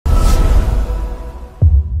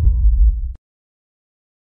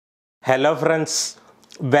Hello friends,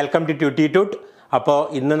 welcome to Tuteetute. അപ്പോൾ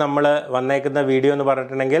ഇന്ന് നമ്മൾ വന്നേക്കുന്ന വീഡിയോ എന്ന്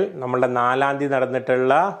പറഞ്ഞിട്ടുണ്ടെങ്കിൽ നമ്മളുടെ 4-ാം തീയതി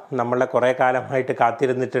നടന്നിട്ടുള്ള നമ്മളുടെ കുറേ കാലമായിട്ട്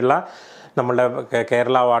കാത്തിരുന്നിട്ടുള്ള നമ്മളുടെ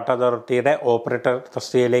കേരള വാട്ടർ അതോറിറ്റിയുടെ ഓപ്പറേറ്റർ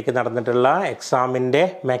തസ്തികയിലേക്ക് നടന്നിട്ടുള്ള എക്സാമിൻ്റെ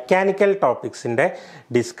മെക്കാനിക്കൽ ടോപ്പിക്സിൻ്റെ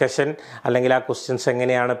ഡിസ്കഷൻ അല്ലെങ്കിൽ ആ ക്വസ്റ്റ്യൻസ്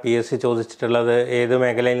എങ്ങനെയാണ് PSC ചോദിച്ചിട്ടുള്ളത്, ഏത്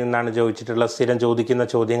മേഖലയിൽ നിന്നാണ് ചോദിച്ചിട്ടുള്ളത്, സ്ഥിരം ചോദിക്കുന്ന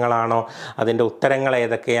ചോദ്യങ്ങളാണോ, അതിൻ്റെ ഉത്തരങ്ങൾ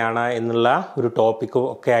ഏതൊക്കെയാണ് എന്നുള്ള ഒരു ടോപ്പിക്കും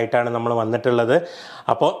ഒക്കെ ആയിട്ടാണ് നമ്മൾ വന്നിട്ടുള്ളത്.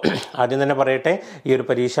 അപ്പോൾ ആദ്യം തന്നെ പറയട്ടെ, ഈ ഒരു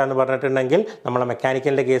പരീക്ഷ എന്ന് പറഞ്ഞിട്ടുണ്ടെങ്കിൽ നമ്മളെ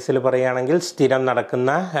മെക്കാനിക്കലിൻ്റെ കേസിൽ പറയുകയാണെങ്കിൽ സ്ഥിരം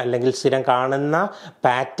നടക്കുന്ന അല്ലെങ്കിൽ സ്ഥിരം കാണുന്ന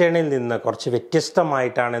പാറ്റേണിൽ നിന്ന് കുറച്ച്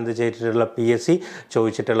വ്യത്യസ്തമായിട്ടാണ് എന്ത് ചെയ്തിട്ടുള്ളത് PSC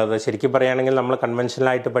ചോദിച്ചിട്ടുള്ളത്. ശരിക്കും പറയുകയാണെങ്കിൽ നമ്മൾ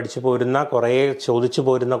കൺവെൻഷനലായിട്ട് പഠിച്ചു പോരുന്ന ചോദിച്ചു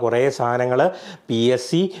പോരുന്ന കുറേ സാധനങ്ങൾ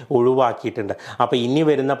PSC ഒഴിവാക്കിയിട്ടുണ്ട്. അപ്പോൾ ഇനി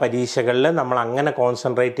വരുന്ന പരീക്ഷകളിൽ നമ്മൾ അങ്ങനെ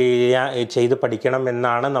കോൺസെൻട്രേറ്റ് ചെയ്ത് പഠിക്കണം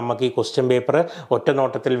എന്നാണ് നമുക്ക് ഈ ക്വസ്റ്റ്യൻ പേപ്പർ ഒറ്റ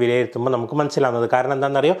നോട്ടത്തിൽ വിലയിരുത്തുമ്പോൾ നമുക്ക് മനസ്സിലാവുന്നത്. കാരണം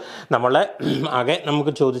എന്താണെന്നറിയോ, നമ്മളെ ആകെ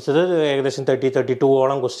നമുക്ക് ചോദിച്ചത് ഏകദേശം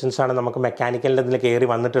 32ഓളം ക്വസ്റ്റ്യൻസാണ് നമുക്ക് മെക്കാനിക്കലിൻ്റെ ഇതിൽ കയറി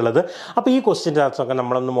വന്നിട്ടുള്ളത്. അപ്പോൾ ഈ ക്വസ്റ്റ്യൻസൊക്കെ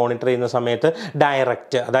നമ്മളൊന്ന് മോണിറ്റർ ചെയ്യുന്ന സമയത്ത്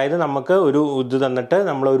ഡയറക്റ്റ്, അതായത് നമുക്ക് ഒരു ഇത് തന്നിട്ട്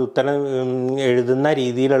നമ്മളൊരു ഉത്തരം എഴുതുന്ന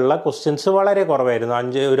രീതിയിലുള്ള ക്വസ്റ്റ്യൻസ് വളരെ കുറവായിരുന്നു.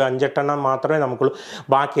 5-8 മാത്രമേ നമുക്കുള്ളൂ.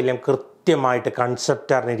 ബാക്കിയെല്ലാം കൃത്യമായിട്ട്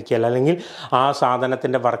കൺസെപ്റ്റ് അറിഞ്ഞിരിക്കുകയല്ല, അല്ലെങ്കിൽ ആ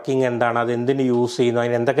സാധനത്തിൻ്റെ വർക്കിംഗ് എന്താണ്, അത് എന്തിന് യൂസ് ചെയ്യുന്നു,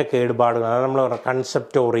 അതിന് എന്തൊക്കെ കേടുപാടുകൾ, അതായത് നമ്മൾ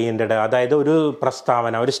കൺസെപ്റ്റ് ഓറിയൻറ്റഡ്, അതായത് ഒരു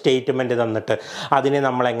പ്രസ്താവന, ഒരു സ്റ്റേറ്റ്മെൻറ്റ് തന്നിട്ട് അതിനെ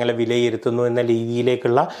നമ്മളെങ്ങനെ വിലയിരുത്തുന്നു എന്ന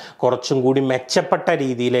രീതിയിലേക്കുള്ള കുറച്ചും കൂടി മെച്ചപ്പെട്ട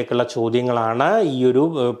രീതിയിലേക്കുള്ള ചോദ്യങ്ങളാണ് ഈ ഒരു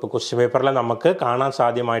ക്വസ്റ്റ്യൻ പേപ്പറിൽ നമുക്ക് കാണാൻ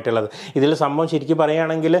സാധ്യമായിട്ടുള്ളത്. ഇതിൽ സംഭവം ശരിക്കും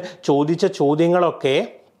പറയുകയാണെങ്കിൽ ചോദിച്ച ചോദ്യങ്ങളൊക്കെ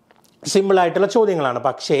സിമ്പിളായിട്ടുള്ള ചോദ്യങ്ങളാണ്.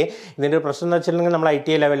 പക്ഷേ ഇതിൻ്റെ ഒരു പ്രശ്നം എന്ന് വെച്ചിട്ടുണ്ടെങ്കിൽ നമ്മൾ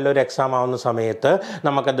ITA ലെവലിൽ ഒരു എക്സാം ആവുന്ന സമയത്ത്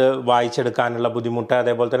നമുക്കത് വായിച്ചെടുക്കാനുള്ള ബുദ്ധിമുട്ട്,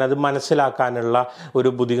 അതേപോലെ തന്നെ അത് മനസ്സിലാക്കാനുള്ള ഒരു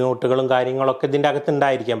ബുദ്ധിമുട്ടുകളും കാര്യങ്ങളൊക്കെ ഇതിൻ്റെ അകത്ത്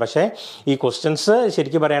ഉണ്ടായിരിക്കാം. പക്ഷേ ഈ ക്വസ്റ്റ്യൻസ്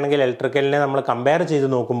ശരിക്കും പറയുകയാണെങ്കിൽ ഇലക്ട്രിക്കലിനെ നമ്മൾ കമ്പയർ ചെയ്ത്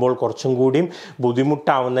നോക്കുമ്പോൾ കുറച്ചും കൂടിയും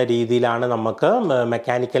ബുദ്ധിമുട്ടാവുന്ന രീതിയിലാണ് നമുക്ക്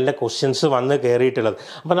മെക്കാനിക്കലിൻ്റെ ക്വസ്റ്റ്യൻസ് വന്ന് കയറിയിട്ടുള്ളത്.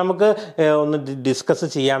 അപ്പോൾ നമുക്ക് ഒന്ന്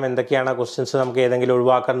ഡിസ്കസ് ചെയ്യാം എന്തൊക്കെയാണ് ക്വസ്റ്റ്യൻസ്, നമുക്ക് ഏതെങ്കിലും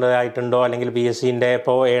ഒഴിവാക്കേണ്ടതായിട്ടുണ്ടോ, അല്ലെങ്കിൽ PSCൻ്റെ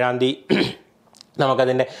ഇപ്പോൾ 7-ാം തീയതി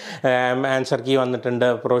നമുക്കതിൻ്റെ ആൻസർ കീ വന്നിട്ടുണ്ട്,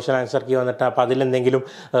 പ്രൊഫഷണൽ ആൻസർ കീ വന്നിട്ട്, അപ്പോൾ അതിലെന്തെങ്കിലും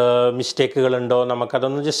മിസ്റ്റേക്കുകളുണ്ടോ,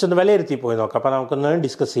 നമുക്കതൊന്ന് ജസ്റ്റ് ഒന്ന് വിലയിരുത്തി പോയി നോക്കാം. അപ്പോൾ നമുക്കൊന്ന്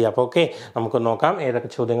ഡിസ്കസ് ചെയ്യാം. അപ്പോൾ ഓക്കെ, നമുക്ക് നോക്കാം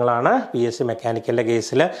ഏതൊക്കെ ചോദ്യങ്ങളാണ് PSC മെക്കാനിക്കലിൻ്റെ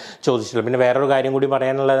കേസിൽ ചോദിച്ചിട്ടുള്ളത്. പിന്നെ വേറൊരു കാര്യം കൂടി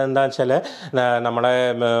പറയാനുള്ളത് എന്താണെന്ന് വെച്ചാൽ, നമ്മളെ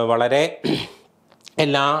വളരെ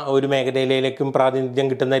എല്ലാ ഒരു മേഖലയിലേക്കും പ്രാതിനിധ്യം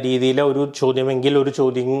കിട്ടുന്ന രീതിയിൽ ഒരു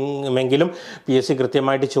ചോദ്യമെങ്കിലും PSC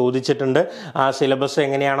കൃത്യമായിട്ട് ചോദിച്ചിട്ടുണ്ട്. ആ സിലബസ്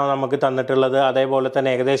എങ്ങനെയാണോ നമുക്ക് തന്നിട്ടുള്ളത് അതേപോലെ തന്നെ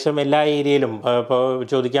ഏകദേശം എല്ലാ ഏരിയയിലും ഇപ്പോൾ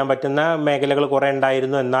ചോദിക്കാൻ പറ്റുന്ന മേഖലകൾ കുറേ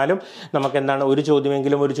ഉണ്ടായിരുന്നു. എന്നാലും നമുക്ക് എന്താണ് ഒരു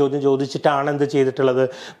ചോദ്യം ചോദിച്ചിട്ടാണ് എന്ത് ചെയ്തിട്ടുള്ളത്,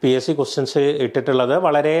 PSC ക്വസ്റ്റ്യൻസ് ഇട്ടിട്ടുള്ളത്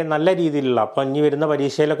വളരെ നല്ല രീതിയിലുള്ള. അപ്പോൾ ഇനി വരുന്ന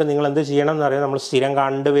പരീക്ഷയിലൊക്കെ നിങ്ങൾ എന്ത് ചെയ്യണം എന്ന് അറിയാം, നമ്മൾ സ്ഥിരം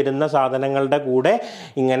കണ്ടുവരുന്ന സാധനങ്ങളുടെ കൂടെ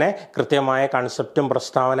ഇങ്ങനെ കൃത്യമായ കൺസെപ്റ്റും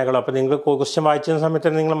പ്രസ്താവനകളും, അപ്പോൾ നിങ്ങൾ ക്വസ്റ്റ്യൻ വായിച്ച സമയത്ത്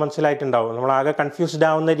നിങ്ങൾ മനസ്സിലായിട്ടുണ്ടാവും, നമ്മൾ ആകെ കൺഫ്യൂസ്ഡ്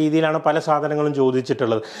ആവുന്ന രീതിയിലാണ് പല സാധനങ്ങളും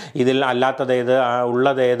ചോദിച്ചിട്ടുള്ളത്. ഇതിൽ അല്ലാത്തതേത്,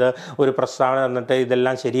 ഉള്ളതേത്, ഒരു പ്രസ്താവന തന്നിട്ട്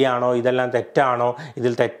ഇതെല്ലാം ശരിയാണോ, ഇതെല്ലാം തെറ്റാണോ,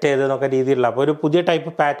 ഇതിൽ തെറ്റേതെന്നൊക്കെ രീതിയിലുള്ള. അപ്പോൾ ഒരു പുതിയ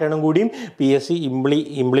ടൈപ്പ് പാറ്റേണും കൂടിയും PSC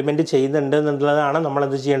ഇംപ്ലിമെൻറ്റ് ചെയ്യുന്നുണ്ട് എന്നുള്ളതാണ്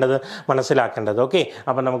നമ്മളെന്ത് ചെയ്യേണ്ടത്, മനസ്സിലാക്കേണ്ടത്. ഓക്കെ,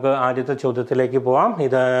 അപ്പോൾ നമുക്ക് ആദ്യത്തെ ചോദ്യത്തിലേക്ക് പോവാം.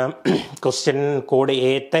 ഇത് ക്വസ്റ്റ്യൻ കോഡ്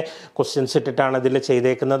Aത്തെ ക്വസ്റ്റ്യൻസ് ഇട്ടിട്ടാണ് ഇതിൽ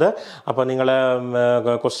ചെയ്തേക്കുന്നത്. അപ്പോൾ നിങ്ങൾ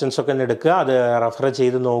ക്വസ്റ്റ്യൻസൊക്കെ ഒന്ന് എടുക്കുക, അത് റെഫർ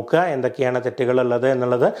ചെയ്ത് നോക്കുക എന്തൊക്കെയാണ് തെറ്റുകളുള്ളത്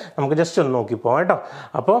എന്നുള്ളത് നമുക്ക് ജസ്റ്റ് ഒന്ന് നോക്കിപ്പോവാം കേട്ടോ.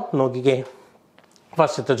 അപ്പോൾ നോക്കിക്കേ,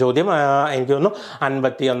 ഫസ്റ്റത്തെ ചോദ്യം എനിക്ക് തോന്നുന്നു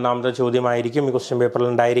 51ാമത്തെ ചോദ്യമായിരിക്കും ഈ ക്വസ്റ്റ്യൻ പേപ്പറിൽ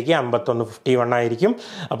ഉണ്ടായിരിക്കും. 51 ആയിരിക്കും.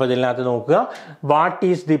 അപ്പോൾ ഇതിനകത്ത് നോക്കുക, what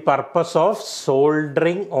is the purpose of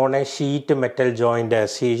soldering on A sheet metal joint.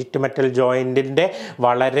 Sheet metal ജോയിൻറ്റിൻ്റെ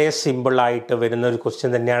വളരെ സിമ്പിളായിട്ട് വരുന്ന ഒരു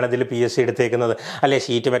ക്വസ്റ്റ്യൻ തന്നെയാണ് ഇതിൽ PSC എടുത്തേക്കുന്നത്, അല്ലേ?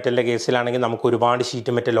 ഷീറ്റ് മെറ്റലിൻ്റെ കേസിലാണെങ്കിൽ നമുക്ക് ഒരുപാട്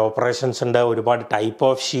ഷീറ്റ് മെറ്റൽ ഓപ്പറേഷൻസ് ഉണ്ട്, ഒരുപാട് ടൈപ്പ്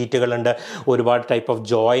ഓഫ് ഷീറ്റുകളുണ്ട്, ഒരുപാട് ടൈപ്പ് ഓഫ്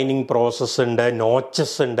ജോയിനിങ് പ്രോസസ്സ് ഉണ്ട്,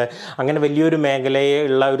 നോച്ചസ് ഉണ്ട്. അങ്ങനെ വലിയൊരു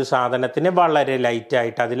മേഖലയുള്ള ഒരു സാധനത്തിന് വളരെ ലൈറ്റ്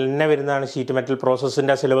ആയിട്ട് അതിൽ തന്നെ വരുന്നതാണ് ഷീറ്റ് മെറ്റൽ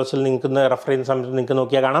പ്രോസസ്സിൻ്റെ സിലബസിൽ നിങ്ങൾക്ക് റെഫർ ചെയ്യുന്ന സമയത്ത് നിങ്ങൾക്ക്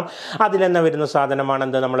നോക്കിയാൽ കാണാം. അതിൽ തന്നെ വരുന്ന സാധനമാണ്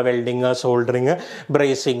എന്ത്, നമ്മൾ വെൽഡിങ്, സോൾഡറിങ്,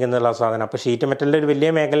 ബ്രേസിങ് എന്നുള്ള സാധനം. അപ്പോൾ ഷീറ്റ് മെറ്റലിൻ്റെ ഒരു വലിയ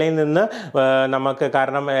മേഖലയിൽ നിന്ന് നമുക്ക്,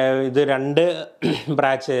 കാരണം ഇത് 2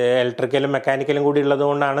 ബ്രാഞ്ച് ഇലക്ട്രിക്കലും മെക്കാനിക്കലും കൂടി ഉള്ളത്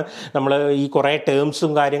കൊണ്ടാണ് നമ്മൾ ഈ കുറേ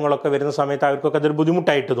ടേംസും കാര്യങ്ങളൊക്കെ വരുന്ന സമയത്ത് അവർക്കൊക്കെ അതൊരു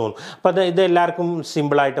ബുദ്ധിമുട്ടായിട്ട് തോന്നും. അപ്പോൾ ഇത് എല്ലാവർക്കും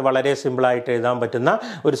സിമ്പിളായിട്ട്, വളരെ സിമ്പിളായിട്ട് എഴുതാൻ പറ്റുന്ന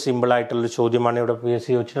ഒരു സിമ്പിളായിട്ടുള്ളൊരു ചോദ്യമാണ് ഇവിടെ PSC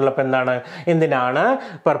ചോദിച്ചിട്ടുള്ളത്. അപ്പോൾ എന്താണ്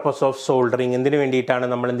പർപ്പസ് ഓഫ് സോൾഡറിങ്, എന്തിനു വേണ്ടിയിട്ടാണ്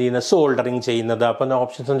നമ്മൾ എന്ത് ചെയ്യുന്നത്, സോൾഡറിങ് ചെയ്യുന്നത്. അപ്പോൾ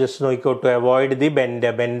ഓപ്ഷൻസ് ജസ്റ്റ് നോക്കിക്കോ. To avoid the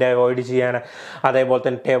bend avoid ചെയ്യാൻ, അതേപോലെ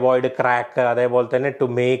തന്നെ ടു അവോയ്ഡ് ക്രാക്ക്, അതേപോലെ തന്നെ ടു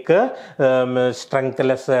മേക്ക്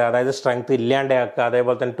സ്ട്രെങ്ത്ലെസ്, അതായത് സ്ട്രെങ്ത് ഇല്ലാണ്ടാക്കുക,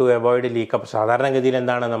 അതേപോലെ തന്നെ ടു അവോയ്ഡ് ലീക്ക്. അപ്പോൾ സാധാരണഗതിയിൽ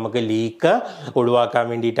എന്താണ്, നമുക്ക് ലീക്ക് ഒഴിവാക്കാൻ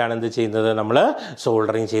വേണ്ടിയിട്ടാണ് എന്ത് ചെയ്യുന്നത്, നമ്മൾ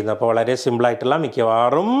സോൾഡറിങ് ചെയ്യുന്നത്. അപ്പോൾ വളരെ സിമ്പിളായിട്ടുള്ള,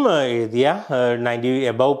 മിക്കവാറും എഴുതിയ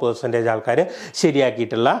 90% ആൾക്കാർ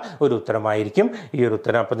ശരിയാക്കിയിട്ടുള്ള ഒരു ഉത്തരമായിരിക്കും ഈ ഒരു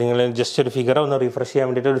ഉത്തരം. അപ്പോൾ നിങ്ങൾ ജസ്റ്റ് ഒരു ഫിഗർ ഒന്ന് റിഫ്രഷ് ചെയ്യാൻ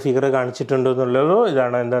വേണ്ടിയിട്ട് ഒരു ഫിഗർ കാണിച്ചിട്ടുണ്ട് എന്നുള്ളത്.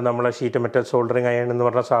 ഇതാണ് എന്താ നമ്മളെ ഷീറ്റ് മെറ്റൽ സോൾഡറിങ് അയൺ എന്ന്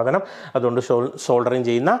പറഞ്ഞ സാധനം. അതുകൊണ്ട് സോൾഡറിങ്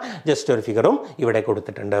ചെയ്യുന്ന ജസ്റ്റ് ഒരു ഫിഗറും ഇവിടെ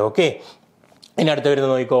കൊടുത്തിട്ടുണ്ട്. ഓക്കെ, ഇനി അടുത്ത്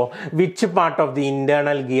വരുന്നത് നോക്കിക്കോ. Which part of the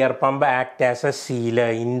internal gear pump act as A seal?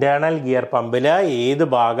 Internal gear പമ്പിൽ ഏത്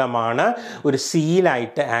ഭാഗമാണ് ഒരു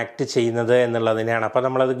സീലായിട്ട് ആക്ട് ചെയ്യുന്നത് എന്നുള്ളതിനെയാണ്. അപ്പോൾ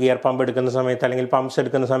നമ്മളത് ഗിയർ പമ്പ് എടുക്കുന്ന സമയത്ത് അല്ലെങ്കിൽ പമ്പ്സ്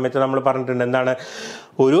എടുക്കുന്ന സമയത്ത് നമ്മൾ പറഞ്ഞിട്ടുണ്ട് എന്താണ്,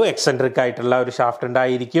 ഒരു എക്സെൻട്രിക് ആയിട്ടുള്ള ഒരു ഷാഫ്റ്റ്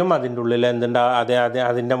ഉണ്ടായിരിക്കും. അതിൻ്റെ ഉള്ളിൽ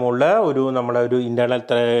അതിൻ്റെ മുകളിൽ ഒരു ഇന്റേണൽ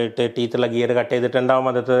ടീത്തുള്ള ഗിയർ കട്ട് ചെയ്തിട്ടുണ്ടാവും.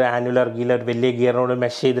 അത് ആനുലർ ഗിയർ വലിയ ഗിയറിനോട്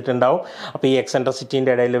മെഷ് ചെയ്തിട്ടുണ്ടാവും. അപ്പോൾ ഈ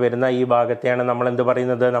എക്സെൻട്രിസിറ്റിൻ്റെ ഇടയിൽ വരുന്ന ഈ ഭാഗത്തെയാണ് നമ്മൾ എന്ത്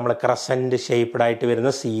പറയുന്നത്, നമ്മൾ ക്രസൻറ്റ് ഷേപ്പ്ഡ് ആയിട്ട് വരുന്ന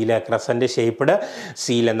സീല്, ക്രസൻറ്റ് ഷേപ്പ്ഡ്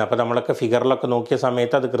സീൽ എന്ന്. അപ്പോൾ നമ്മളൊക്കെ ഫിഗറിലൊക്കെ നോക്കിയ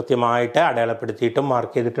സമയത്ത് അത് കൃത്യമായിട്ട് അടയാളപ്പെടുത്തിയിട്ടും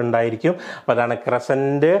മാർക്ക് ചെയ്തിട്ടുണ്ടായിരിക്കും. അപ്പോൾ അതാണ്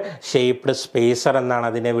ക്രസൻറ്റ് ഷേപ്പ്ഡ് സ്പേസർ എന്നാണ്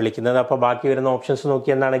അതിനെ വിളിക്കുന്നത്. അപ്പോൾ ബാക്കി വരുന്ന ഓപ്ഷൻസ്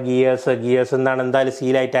നോക്കി എന്താണ്, ഗിയേഴ്സ് എന്താണ്, എന്തായാലും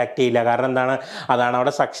സീലായിട്ട് ആക്ട് ചെയ്യില്ല. കാരണം എന്താണ്, അതാണ്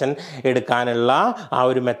അവിടെ സക്ഷൻ എടുക്കാനുള്ള ആ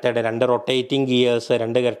ഒരു മെത്തേഡ്. രണ്ട് റൊട്ടേറ്റിംഗ്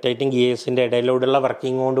ഗിയേഴ്സിൻ്റെ ഇടയിലൂടെയുള്ള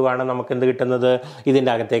വർക്കിംഗ് കൊണ്ടുമാണ് നമുക്ക് എന്ത് കിട്ടുന്നത്,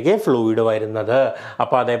 ഇതിൻ്റെ അകത്തേക്ക് ഫ്ലൂയിഡ് വരുന്നത്.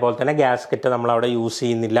 അപ്പോൾ അതേപോലെ തന്നെ ഗ്യാസ്കറ്റ് നമ്മളവിടെ യൂസ്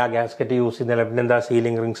ചെയ്യുന്നില്ല, പിന്നെ എന്താ,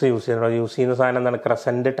 സീലിംഗ് റിങ്സ് യൂസ് ചെയ്യുന്ന സാധനം എന്താണ്,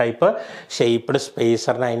 ക്രസൻറ്റ് ടൈപ്പ് ഷേപ്പ്ഡ്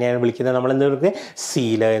സ്പേസറിനെ അതിനെയാണ് വിളിക്കുന്നത് നമ്മൾ എന്ത് വിളിക്കുന്നത്,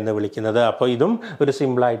 സീല് എന്ന് വിളിക്കുന്നത്. അപ്പോൾ ഇതും ഒരു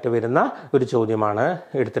സിമ്പിളായിട്ട് വരുന്ന ഒരു ചോദ്യമാണ്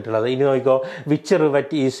എടുത്തിട്ടുള്ളത്. ഇനി നോക്കിക്കോ. Which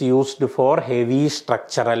rivet is used for heavy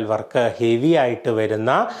structural work? Heavy ആയിട്ട്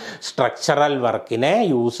വരുന്ന സ്ട്രക്ചറൽ വർക്കിനെ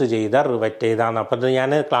യൂസ് ചെയ്ത റിവറ്റ് ഏതാണ്? അപ്പോൾ ഇത്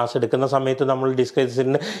ഞാൻ ക്ലാസ് എടുക്കുന്ന സമയത്ത് നമ്മൾ ഡിസ്കസ്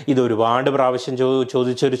ചെയ്തിട്ടുണ്ട്. ഇത് ഒരുപാട് പ്രാവശ്യം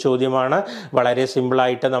ചോദിച്ചൊരു ചോദ്യമാണ്. വളരെ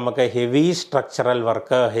സിമ്പിളായിട്ട് നമുക്ക് ഹെവി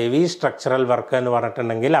സ്ട്രക്ചറൽ വർക്ക് എന്ന്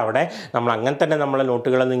പറഞ്ഞിട്ടുണ്ടെങ്കിൽ അവിടെ നമ്മൾ അങ്ങനെ തന്നെ നമ്മളെ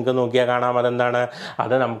നോട്ടുകൾ നിങ്ങൾക്ക് നോക്കിയാൽ കാണാം. അതെന്താണ്,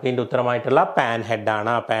 അത് നമുക്ക് ഇതിൻ്റെ ഉത്തരമായിട്ടുള്ള പാൻ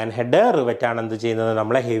ഹെഡാണ്. പാൻ ഹെഡ് റിവറ്റാണ് എന്ത് ചെയ്യുന്നത്,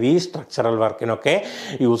 നമ്മളെ ഹെവി സ്ട്രക്ചറൽ വർക്കിനൊക്കെ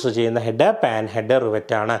യൂസ് ചെയ്യുന്ന ഹെഡ് പാൻ ഹെഡ്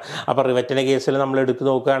റിവറ്റാണ്. അപ്പോൾ റിവറ്റിൻ്റെ കേസിൽ നമ്മൾ എടുത്ത്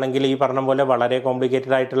നോക്കുകയാണെങ്കിൽ ഈ പറഞ്ഞ പോലെ വളരെ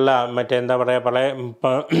കോംപ്ലിക്കേറ്റഡ് ആയിട്ടുള്ള എന്താ പറയുക,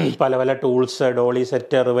 പല tools, Dolly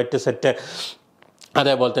set, rivet set,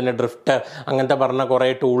 അതേപോലെ തന്നെ ഡ്രിഫ്റ്റ്, അങ്ങനത്തെ പറഞ്ഞ കുറേ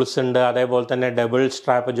ടൂൾസ് ഉണ്ട്. അതേപോലെ തന്നെ double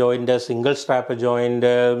strap joint, single strap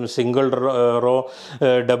joint, single raw,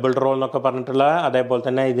 double raw എന്നൊക്കെ പറഞ്ഞിട്ടുള്ള, അതേപോലെ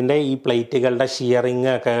തന്നെ ഇതിൻ്റെ ഈ പ്ലേറ്റുകളുടെ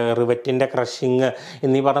ഷിയറിങ്, റിവറ്റിൻ്റെ ക്രഷിങ്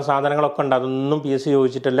എന്നീ പറഞ്ഞ സാധനങ്ങളൊക്കെ ഉണ്ട്. അതൊന്നും PSC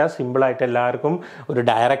ചോദിച്ചിട്ടില്ല. സിമ്പിളായിട്ട് എല്ലാവർക്കും ഒരു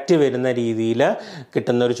ഡയറക്റ്റ് വരുന്ന രീതിയിൽ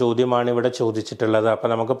കിട്ടുന്ന ഒരു ചോദ്യമാണ് ഇവിടെ ചോദിച്ചിട്ടുള്ളത്.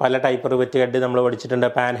 അപ്പോൾ നമുക്ക് പല ടൈപ്പ് റിവറ്റ് ഹെഡ് നമ്മൾ പഠിച്ചിട്ടുണ്ട്,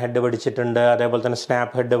 പാൻ ഹെഡ് പഠിച്ചിട്ടുണ്ട്, അതേപോലെ തന്നെ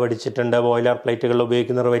സ്നാപ്പ് ഹെഡ് പഠിച്ചിട്ടുണ്ട്, ബോയിലർ പ്ലേറ്റുകൾ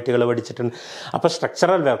ഉപയോഗിക്കുന്ന റിവറ്റുകൾ പഠിച്ചിട്ടുണ്ട്. അപ്പോൾ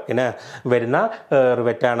സ്ട്രക്ചറൽ വർക്കിന് വരുന്ന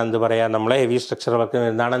റിവറ്റാണ് എന്ത് പറയുക, നമ്മളെ ഹെവി സ്ട്രക്ചറൽ വർക്കിന്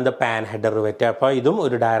വരുന്നതാണ് എന്ത്, പാൻ ഹെഡ് റിവറ്റ്. അപ്പോൾ ഇതും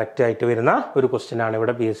ഒരു ഡയറക്റ്റ് ആയിട്ട് വരുന്ന ഒരു ക്വസ്റ്റ്യനാണ്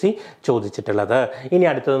ഇവിടെ PSC ചോദിച്ചിട്ടുള്ളത്. ഇനി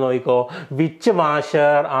അടുത്തത് നോക്കിക്കോ. Which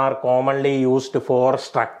washer R commonly used for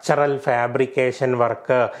structural fabrication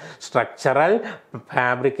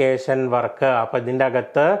work? അപ്പോൾ ഇതിൻ്റെ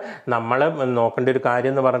അകത്ത് നമ്മൾ നോക്കേണ്ട ഒരു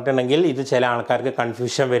കാര്യം എന്ന് പറഞ്ഞിട്ടുണ്ടെങ്കിൽ, ഇത് ചില ആൾക്കാർക്ക്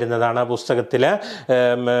കൺഫ്യൂഷൻ വരുന്നതാണ്. പുസ്തകത്തിൽ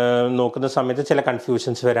നോക്കുന്ന സമയത്ത് ചില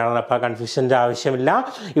കൺഫ്യൂഷൻസ് വരാനാണ്. അപ്പോൾ ആ കൺഫ്യൂഷൻ്റെ ആവശ്യമില്ല.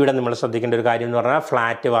 ഇവിടെ നമ്മൾ ശ്രദ്ധിക്കേണ്ട ഒരു കാര്യം എന്ന് പറഞ്ഞാൽ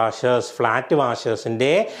ഫ്ലാറ്റ് വാഷേഴ്സിൻ്റെ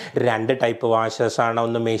രണ്ട് ടൈപ്പ് വാഷേഴ്സാണ്.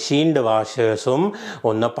 ഒന്ന് മെഷീൻഡ് വാഷേഴ്സും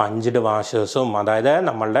ഒന്ന് പഞ്ച്ഡ് വാഷേഴ്സും. അതായത്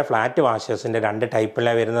നമ്മളുടെ ഫ്ലാറ്റ് വാഷേഴ്സിൻ്റെ രണ്ട്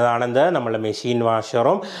ടൈപ്പിലാണ് വരുന്നതാണെന്ത്, നമ്മളുടെ മെഷീൻ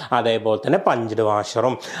വാഷറും അതേപോലെ തന്നെ പഞ്ച്ഡ്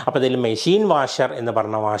വാഷറും. അപ്പോൾ ഇതിൽ മെഷീൻ വാഷർ എന്ന്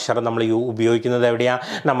പറഞ്ഞ വാഷർ നമ്മൾ ഉപയോഗിക്കുന്നത് എവിടെയാണ്,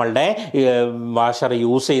 നമ്മളുടെ വാഷർ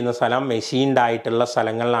യൂസ് ചെയ്യുന്ന സ്ഥലം മെഷീൻഡ് ആയിട്ടുള്ള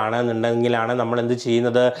സ്ഥലങ്ങളിലാണെന്നുണ്ടെങ്കിലാണ് നമ്മൾ എന്ത്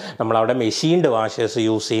ചെയ്യുന്നത്, നമ്മളവിടെ മെഷീൻഡ് വാഷേഴ്സ്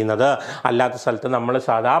യൂസ് ചെയ്യുന്നത്. അല്ലാത്ത സ്ഥലത്ത് നമ്മൾ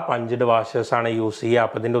സാധാ പഞ്ച്ഡ് വാഷേഴ്സാണ് യൂസ് ചെയ്യുക.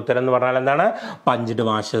 അപ്പോൾ ഇതിൻ്റെ ഉത്തരം എന്ന് പറഞ്ഞാൽ എന്താണ്, പഞ്ച്ഡ്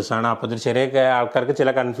വാഷേഴ്സാണ്. അപ്പോൾ ഇത് ചെറിയ ആൾക്കാർക്ക്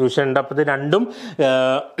ചില കൺഫ്യൂഷൻ ഉണ്ട്. അപ്പോൾ ഇത് രണ്ടും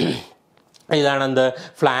ഇതാണെന്ത്,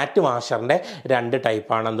 ഫ്ലാറ്റ് വാഷറിൻ്റെ രണ്ട്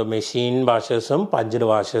ടൈപ്പാണ് എന്ത്, മെഷീൻ വാഷേഴ്സും പഞ്ച്ഡ്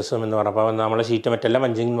വാഷേഴ്സും എന്ന് പറഞ്ഞപ്പോൾ നമ്മൾ ഷീറ്റ് മെറ്റല്ല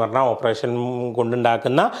പഞ്ചിങ് എന്ന് പറഞ്ഞാൽ ഓപ്പറേഷൻ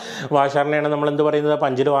കൊണ്ടുണ്ടാക്കുന്ന വാഷറിനെയാണ് നമ്മൾ എന്ത് പറയുന്നത്,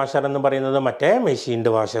 പഞ്ച്ഡ് വാഷർ എന്ന് പറയുന്നത്. മറ്റേ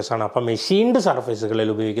മെഷീൻഡ് വാഷേഴ്സാണ്. അപ്പോൾ മെഷീൻഡ്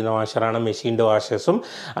സർഫേസുകളിൽ ഉപയോഗിക്കുന്ന വാഷറാണ് മെഷീൻഡ് വാഷേഴ്സും.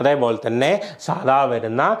 അതേപോലെ തന്നെ സാധാ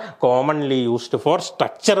വരുന്ന commonly used for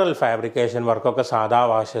structural fabrication വർക്കൊക്കെ സാധാ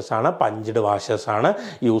വാഷേഴ്സാണ്, പഞ്ച്ഡ് വാഷേഴ്സാണ്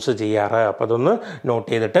യൂസ് ചെയ്യാറ്. അപ്പോൾ അതൊന്ന് നോട്ട്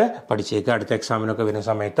ചെയ്തിട്ട് പഠിച്ചേക്കുക അടുത്ത എക്സാമിനൊക്കെ വരുന്ന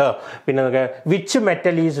സമയത്ത്. പിന്നെ which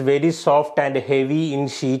metal is very soft and heavy in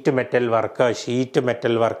sheet metal work? Sheet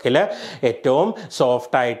metal വർക്കിൽ ഏറ്റവും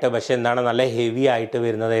സോഫ്റ്റ് ആയിട്ട് പക്ഷെ എന്താണ് നല്ല ഹെവി ആയിട്ട്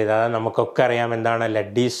വരുന്നത് ഏതാ? നമുക്കൊക്കെ അറിയാം എന്താണ്,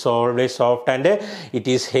 lead is soft and it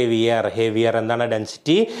is heavier എന്താണ്,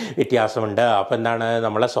 ഡെൻസിറ്റി വ്യത്യാസമുണ്ട്. അപ്പോൾ എന്താണ്,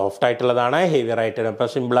 നമ്മളെ സോഫ്റ്റ് ആയിട്ടുള്ളതാണ് ഹെവിയർ ആയിട്ട്. അപ്പോൾ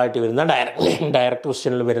സിമ്പിളായിട്ട് വരുന്ന ഡയറക്റ്റ്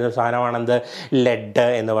ക്വസ്റ്റ്യനിൽ വരുന്ന സാധനമാണെന്ത്, ലെഡ്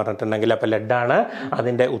എന്ന് പറഞ്ഞിട്ടുണ്ടെങ്കിൽ. അപ്പോൾ ലെഡാണ്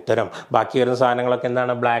അതിൻ്റെ ഉത്തരം. ബാക്കി വരുന്ന സാധനങ്ങളൊക്കെ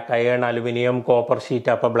എന്താണ്, black iron, aluminium, copper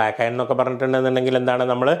sheet. അപ്പോൾ ബ്ലാക്ക് അയൺ എന്നൊക്കെ പറഞ്ഞിട്ടുണ്ടെന്നുണ്ടെങ്കിൽ എന്താണ്,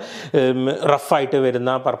 നമ്മൾ റഫായിട്ട്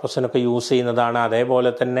വരുന്ന പർപ്പസിനൊക്കെ യൂസ് ചെയ്യുന്നതാണ്.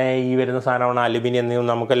 അതേപോലെ തന്നെ ഈ വരുന്ന സാധനമാണ് അലുമിനിയം.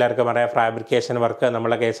 നമുക്ക് എല്ലാവർക്കും പറയാം ഫാബ്രിക്കേഷൻ വർക്ക്,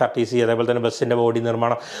 നമ്മളെ KSRTC അതേപോലെ തന്നെ ബസ്സിൻ്റെ ബോഡി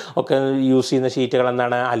നിർമ്മാണം ഒക്കെ യൂസ് ചെയ്യുന്ന ഷീറ്റുകൾ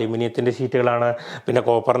എന്താണ്, അലുമിനിയത്തിൻ്റെ ഷീറ്റുകളാണ്. പിന്നെ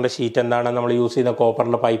കോപ്പറിൻ്റെ ഷീറ്റ് എന്താണ്, നമ്മൾ യൂസ് ചെയ്യുന്ന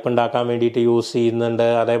കോപ്പറിൻ്റെ പൈപ്പ് ഉണ്ടാക്കാൻ വേണ്ടിയിട്ട് യൂസ് ചെയ്യുന്നുണ്ട്.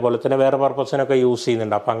 അതേപോലെ തന്നെ വേറെ പർപ്പസിനൊക്കെ യൂസ്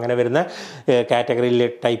ചെയ്യുന്നുണ്ട്. അപ്പോൾ അങ്ങനെ വരുന്ന കാറ്റഗറിയിൽ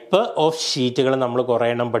ടൈപ്പ് ഓഫ് ഷീറ്റുകൾ നമ്മൾ കുറേ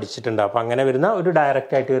എണ്ണം പഠിച്ചിട്ടുണ്ട്. അപ്പോൾ അങ്ങനെ വരുന്ന ഒരു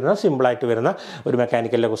ഡയറക്റ്റ് ആയിട്ട് വരുന്ന സിമ്പിളായിട്ട് വരുന്ന ഒരു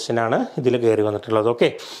മെക്കാനിക്കലിൻ്റെ ക്വസ്റ്റ്യനാണ് ഇതിൽ കയറി വന്നിട്ടുള്ളത്. ഓക്കെ,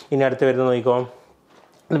 ഇനി അടുത്ത് വരുന്നത് നോക്കിക്കോ.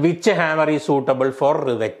 Which hammer is suitable for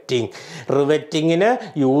riveting? റിവെറ്റിങ്ങിന്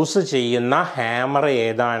use ചെയ്യുന്ന ഹാമർ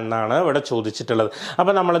ഏതാണെന്നാണ് ഇവിടെ ചോദിച്ചിട്ടുള്ളത്.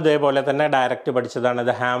 അപ്പോൾ നമ്മൾ ഇതേപോലെ തന്നെ ഡയറക്റ്റ് പഠിച്ചതാണ്.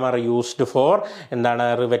 ദ ഹാമർ യൂസ്ഡ് ഫോർ എന്താണ്,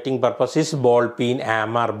 riveting purpose is ball peen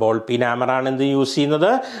hammer. Ball peen ഹാമറാണ് എന്ത് യൂസ് ചെയ്യുന്നത്,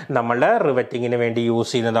 നമ്മളുടെ റിവെറ്റിങ്ങിന് വേണ്ടി യൂസ്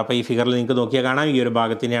ചെയ്യുന്നത്. അപ്പോൾ ഈ ഫിഗറിൽ നിങ്ങൾക്ക് നോക്കിയാൽ കാണാം, ഈ ഒരു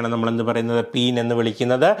ഭാഗത്തിനെയാണ് നമ്മൾ എന്ത് പറയുന്നത്, പീൻ എന്ന്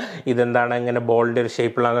വിളിക്കുന്നത്. ഇതെന്താണ്, ഇങ്ങനെ ബോളിൻ്റെ ഒരു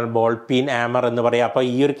ഷേപ്പിലാണ് ബോൾ പീൻ ഹാമർ എന്ന് പറയുക. അപ്പോൾ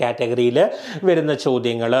ഈ ഒരു കാറ്റഗറിയിൽ വരുന്ന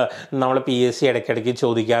ചോദ്യങ്ങൾ നമ്മൾ PSC ഇടയ്ക്കിടയ്ക്ക്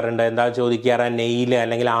ചോദിക്കാറുണ്ട്. എന്താ ചോദിക്കാറ്, നെയിൽ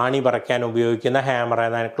അല്ലെങ്കിൽ ആണി പറയ്ക്കാൻ ഉപയോഗിക്കുന്ന ഹാമർ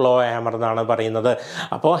ഏതാണ്, ക്ലോ ഹാമർ എന്നാണ് പറയുന്നത്.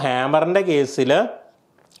 അപ്പോൾ ഹാമറിൻ്റെ കേസിൽ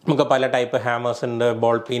നമുക്ക് പല ടൈപ്പ് ഹാമേഴ്സ് ഉണ്ട്.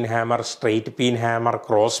 Ball peen hammer, straight peen hammer,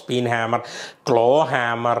 cross peen hammer, ക്ലോ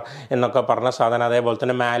ഹാമർ എന്നൊക്കെ പറഞ്ഞ സാധനം. അതേപോലെ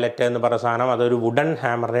തന്നെ മാലറ്റ് എന്ന് പറഞ്ഞ സാധനം, അതൊരു വുഡൻ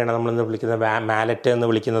ഹാമറിനെയാണ് നമ്മളിന്ന് വിളിക്കുന്നത് മാലറ്റ് എന്ന്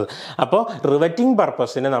വിളിക്കുന്നത്. അപ്പോൾ റിവറ്റിംഗ്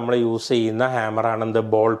പർപ്പസിന് നമ്മൾ യൂസ് ചെയ്യുന്ന ഹാമറാണ് എന്ത്,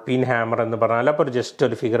 ബോൾ പീൻ ഹാമർ എന്ന് പറഞ്ഞാൽ. അപ്പോൾ ജസ്റ്റ്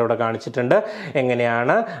ഒരു ഫിഗർ ഇവിടെ കാണിച്ചിട്ടുണ്ട്,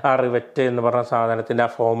 എങ്ങനെയാണ് ആ റിവറ്റ് എന്ന് പറഞ്ഞ സാധനത്തിൻ്റെ ആ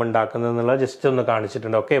ഫോം ഉണ്ടാക്കുന്നത് എന്നുള്ളത് ജസ്റ്റ് ഒന്ന്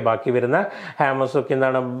കാണിച്ചിട്ടുണ്ട്. ഓക്കെ, ബാക്കി വരുന്ന ഹാമേഴ്സൊക്കെ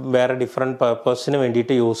എന്താണ്, വേറെ ഡിഫറെൻറ്റ് പർപ്പസിന്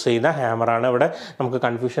വേണ്ടിയിട്ട് യൂസ് ചെയ്യുന്ന ഹാമറാണ്. ഇവിടെ നമുക്ക്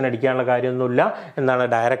കൺഫ്യൂഷൻ അടിക്കാനുള്ള കാര്യമൊന്നുമില്ല. എന്താണ്,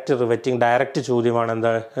 ഡയറക്റ്റ് റിവറ്റിംഗ്, ഡയറക്റ്റ് ചോദ്യമാണ്.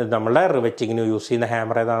 എന്താ, നമ്മളുടെ റിവറ്റിങ്ങിന് യൂസ് ചെയ്യുന്ന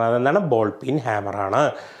ഹാമർ ഏതാണ്, അതെന്താണ്, ബോൾ പിൻ ഹാമറാണ്.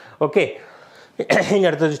 ഓക്കെ, ഇനി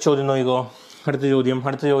അടുത്ത ചോദ്യം നോക്കിക്കോ. അടുത്ത ചോദ്യം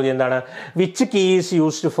എന്താണ്, which key is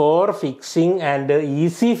used for fixing and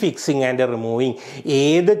easy fixing and removing?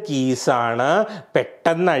 ഏത് കീസാണ്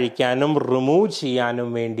പെട്ടെന്ന് അഴിക്കാനും റിമൂവ് ചെയ്യാനും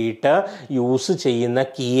വേണ്ടിയിട്ട് യൂസ് ചെയ്യുന്ന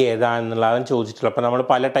കീ ഏതാണെന്നുള്ളതാണ് ചോദിച്ചിട്ടുള്ളത്. അപ്പോൾ നമ്മൾ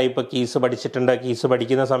പല ടൈപ്പ് കീസ് പഠിച്ചിട്ടുണ്ട്. കീസ്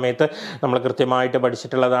പഠിക്കുന്ന സമയത്ത് നമ്മൾ കൃത്യമായിട്ട്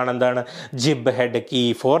പഠിച്ചിട്ടുള്ളതാണ് എന്താണ്, ജിബ് head key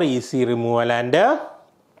for easy removal and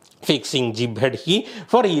fixing, ജിബ് head key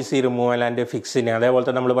for easy removal and fixing. അതേപോലെ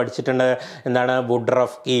തന്നെ നമ്മൾ പഠിച്ചിട്ടുണ്ട് എന്താണ്, would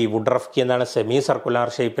rough key. Would rough key എന്താണ്, സെമി സർക്കുലർ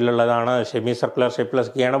ഷേപ്പിലുള്ളതാണ്. സെമി സർക്കുലർ ഷേപ്പിലുള്ള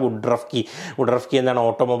കീയാണ് would rough key. Would rough key എന്താണ്,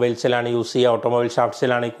 ഓട്ടോമൊബൈൽസിലാണ് യൂസ് ചെയ്യുക, automobile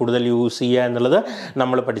ഷാഫ്റ്റ്സിലാണ് കൂടുതൽ യൂസ് ചെയ്യുക എന്നുള്ളത്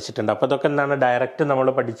നമ്മൾ പഠിച്ചിട്ടുണ്ട്. അപ്പോൾ അതൊക്കെ എന്താണ്, ഡയറക്റ്റ് നമ്മൾ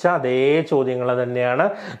പഠിച്ച അതേ ചോദ്യങ്ങൾ തന്നെയാണ്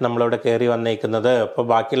നമ്മളിവിടെ കയറി വന്നേക്കുന്നത്. അപ്പോൾ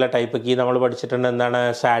ബാക്കിയുള്ള ടൈപ്പ് കീ നമ്മൾ പഠിച്ചിട്ടുണ്ട്. എന്താണ്,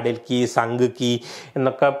 സാഡിൽ കീ, സങ്ക് കീ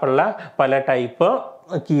എന്നൊക്കെ ഉള്ള പല ടൈപ്പ്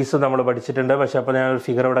കീസ് നമ്മൾ പഠിച്ചിട്ടുണ്ട്. പക്ഷെ അപ്പോൾ ഞാൻ ഒരു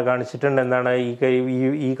ഫിഗർ ഇവിടെ കാണിച്ചിട്ടുണ്ട്. എന്താണ്,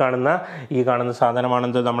 ഈ കാണുന്ന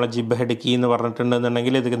സാധനമാണെന്ത്, നമ്മളെ ജിബ് ഹെഡ് കീ എന്ന്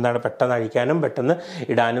പറഞ്ഞിട്ടുണ്ടെന്നുണ്ടെങ്കിൽ ഇത് എന്താണ്, പെട്ടെന്ന് അഴിക്കാനും പെട്ടെന്ന്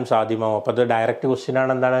ഇടാനും സാധ്യമാവും. അപ്പോൾ അത് ഡയറക്റ്റ് ക്വസ്റ്റ്യൻ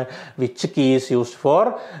ആണ്. എന്താണ്, which key is used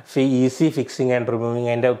for easy fixing and removing?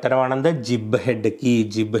 അതിൻ്റെ ഉത്തരമാണെന്ത്, ജിബ് ഹെഡ് കീ.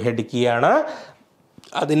 ജിബ് ഹെഡ് കീ ആണ്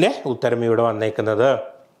അതിൻ്റെ ഉത്തരം ഇവിടെ വന്നേക്കുന്നത്.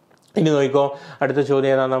 ഇനി നോക്കിക്കോ, അടുത്ത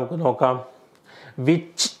ചോദ്യം ഏതാണെന്ന് നമുക്ക് നോക്കാം.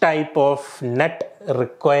 Which type of nut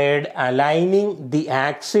required aligning the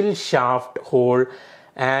axle shaft hole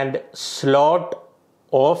and slot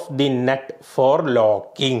of the nut for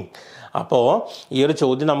locking? അപ്പോൾ ഈ ഒരു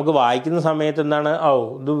ചോദ്യം നമുക്ക് വായിക്കുന്ന സമയത്ത് എന്താണ്,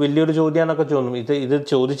 ഇത് വലിയൊരു ചോദ്യമാണെന്നൊക്കെ തോന്നും. ഇത്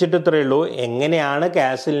ചോദിച്ചിട്ട് ഇത്രയേ ഉള്ളൂ, എങ്ങനെയാണ്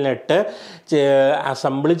കാസിൽ നെട്ട്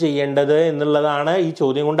അസംബിൾ ചെയ്യേണ്ടത് എന്നുള്ളതാണ് ഈ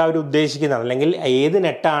ചോദ്യം കൊണ്ട് അവർ ഉദ്ദേശിക്കുന്നത്. അല്ലെങ്കിൽ ഏത്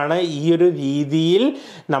നെറ്റാണ് ഈ ഒരു രീതിയിൽ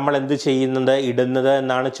നമ്മൾ എന്ത് ചെയ്യുന്നത്, ഇടുന്നത്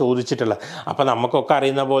എന്നാണ് ചോദിച്ചിട്ടുള്ളത്. അപ്പോൾ നമുക്കൊക്കെ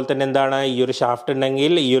അറിയുന്ന പോലെ തന്നെ എന്താണ്, ഈ ഒരു ഷാഫ്റ്റ്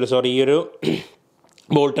ഉണ്ടെങ്കിൽ ഈ ഒരു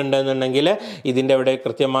ബോൾട്ട് ഉണ്ടെന്നുണ്ടെങ്കിൽ ഇതിൻ്റെ അവിടെ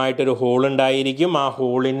കൃത്യമായിട്ടൊരു ഹോൾ ഉണ്ടായിരിക്കും. ആ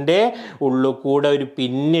ഹോളിൻ്റെ ഉള്ളിൽ കൂടെ ഒരു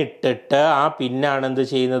പിന്നിട്ടിട്ട് ആ പിന്നാണ് എന്ത്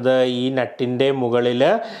ചെയ്യുന്നത്, ഈ നട്ടിൻ്റെ മുകളിൽ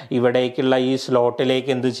ഇവിടേക്കുള്ള ഈ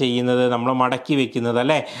സ്ലോട്ടിലേക്ക് എന്ത് ചെയ്യുന്നത്, നമ്മൾ മടക്കി വെക്കുന്നത്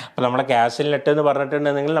അല്ലേ. അപ്പോൾ നമ്മളെ കാസിൽ നെട്ട് എന്ന്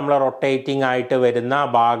പറഞ്ഞിട്ടുണ്ടെങ്കിൽ നമ്മൾ റൊട്ടേറ്റിംഗ് ആയിട്ട് വരുന്ന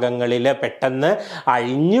ഭാഗങ്ങളിൽ പെട്ടെന്ന്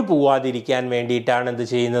അഴിഞ്ഞു പോവാതിരിക്കാൻ വേണ്ടിയിട്ടാണ് എന്ത്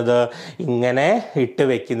ചെയ്യുന്നത്, ഇങ്ങനെ ഇട്ട്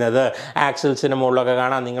വെക്കുന്നത്. ആക്സിൽസിന് മുകളിലൊക്കെ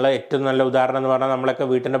കാണാം. നിങ്ങൾ ഏറ്റവും നല്ല ഉദാഹരണം എന്ന് പറഞ്ഞാൽ നമ്മളൊക്കെ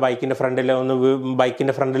വീട്ടിൻ്റെ ബൈക്കിൻ്റെ ഫ്രണ്ടിൽ ഒന്ന് ബൈക്ക്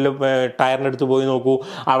ബൈക്കിൻ്റെ ഫ്രണ്ടിൽ ടയറിൻ്റെ അടുത്ത് പോയി നോക്കൂ.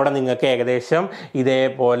 അവിടെ നിങ്ങൾക്ക് ഏകദേശം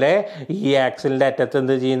ഇതേപോലെ ഈ ആക്സിലിൻ്റെ അറ്റത്ത്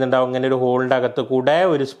എന്ത് ചെയ്യുന്നുണ്ടാവും, ഇങ്ങനെ ഒരു ഹോളിൻ്റെ അകത്ത് കൂടെ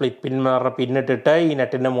ഒരു സ്പ്ലിറ്റ് പിൻ പിന്നിട്ടിട്ട് ഈ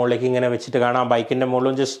നെറ്റിൻ്റെ മുകളിലേക്ക് ഇങ്ങനെ വെച്ചിട്ട് കാണാം. ബൈക്കിൻ്റെ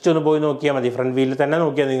മുകളിലും ജസ്റ്റ് ഒന്ന് പോയി നോക്കിയാൽ മതി, ഫ്രണ്ട് വീലിൽ തന്നെ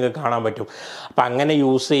നോക്കിയാൽ നിങ്ങൾക്ക് കാണാൻ പറ്റും. അപ്പം അങ്ങനെ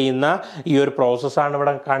യൂസ് ചെയ്യുന്ന ഈ ഒരു പ്രോസസ്സാണ്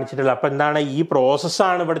ഇവിടെ കാണിച്ചിട്ടുള്ളത്. അപ്പോൾ എന്താണ്, ഈ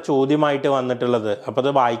പ്രോസസ്സാണ് ഇവിടെ ചോദ്യമായിട്ട് വന്നിട്ടുള്ളത്. അപ്പോൾ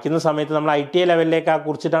അത് വായിക്കുന്ന സമയത്ത് നമ്മൾ ITA ലെവലിലേക്ക്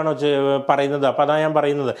കുറിച്ചിട്ടാണോ പറയുന്നത്? അപ്പോൾ അതാണ് ഞാൻ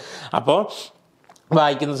പറയുന്നത്. അപ്പോൾ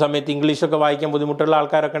വായിക്കുന്ന സമയത്ത് ഇംഗ്ലീഷൊക്കെ വായിക്കാൻ ബുദ്ധിമുട്ടുള്ള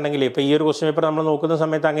ആൾക്കാരൊക്കെ ഉണ്ടെങ്കിൽ ഇപ്പോൾ ഈ ഒരു ക്വസ്റ്റ്യൻ പേപ്പർ നമ്മൾ നോക്കുന്ന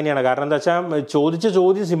സമയത്ത് അങ്ങനെയാണ്. കാരണം എന്താ വെച്ചാൽ ചോദിച്ച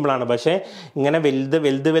ചോദ്യം സിമ്പിളാണ്, പക്ഷേ ഇങ്ങനെ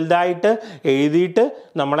വലുതായിട്ട് എഴുതിയിട്ട്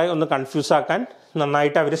നമ്മളെ ഒന്ന് കൺഫ്യൂസ് ആക്കാൻ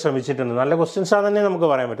നന്നായിട്ട് അവർ ശ്രമിച്ചിട്ടുണ്ട്. നല്ല ക്വസ്റ്റ്യൻസാണ് തന്നെ നമുക്ക്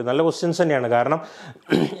പറയാൻ പറ്റും, നല്ല ക്വസ്റ്റ്യൻസ് തന്നെയാണ്. കാരണം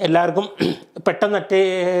എല്ലാവർക്കും പെട്ടെന്ന്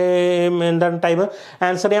ടൈം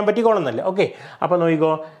ആൻസർ ചെയ്യാൻ പറ്റിക്കോളുന്നല്ലേ. ഓക്കെ, അപ്പോൾ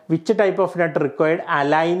നോക്കിക്കോ, which type of net required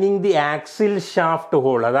aligning the axle shaft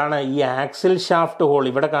whole. അതാണ് ഈ ആക്സിൽ ഷാഫ്റ്റ് ഹോൾ,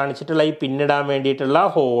 ഇവിടെ കാണിച്ചിട്ടുള്ള ഈ പിന്നിടാൻ വേണ്ടിയിട്ടുള്ള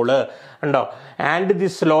ഹോള് ഉണ്ടോ. And the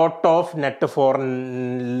slot of net four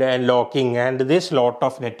locking and the slot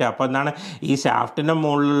of net. അപ്പോൾ എന്താണ്, ഈ ഷാഫ്റ്റിൻ്റെ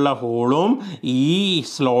മുകളിലുള്ള ഹോളും ഈ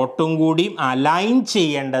സ്ലോട്ടും കൂടി അലൈൻ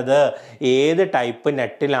ചെയ്യേണ്ടത് ഏത് ടൈപ്പ്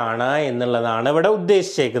നെറ്റിലാണ് എന്നുള്ളതാണ് ഇവിടെ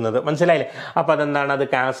ഉദ്ദേശിച്ചേക്കുന്നത്. മനസ്സിലായില്ലേ? അപ്പോൾ അതെന്താണ്, അത്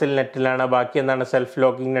കാസിൽ നെറ്റിലാണ്, ബാക്കി എന്താണ് self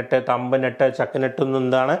locking net, thumb net, ചക്ക് നെറ്റ് ഒന്നും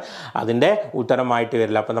എന്താണ് അതിൻ്റെ ഉത്തരമായിട്ട്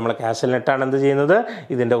വരില്ല. അപ്പോൾ നമ്മൾ കാസിൽ നെറ്റാണ് എന്ത് ചെയ്യുന്നത്,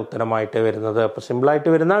 ഇതിൻ്റെ ഉത്തരമായിട്ട് വരുന്നത്. അപ്പോൾ സിമ്പിളായിട്ട്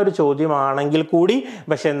വരുന്ന ഒരു ചോദ്യമാണെങ്കിൽ കൂടി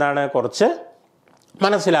പക്ഷെ എന്താണ്, കുറച്ച്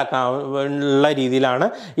മനസ്സിലാക്കാനുള്ള രീതിയിലാണ്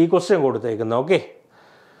ഈ ക്വസ്റ്റ്യൻ കൊടുത്തേക്കുന്നത്. ഓക്കെ,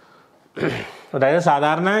 അതായത്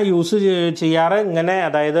സാധാരണ യൂസ് ചെയ്യാറ് ഇങ്ങനെ,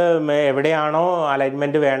 അതായത് എവിടെയാണോ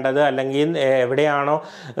അലൈൻമെൻറ്റ് വേണ്ടത് അല്ലെങ്കിൽ എവിടെയാണോ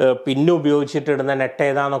പിന്ന് ഉപയോഗിച്ചിട്ടിടുന്ന നെറ്റ്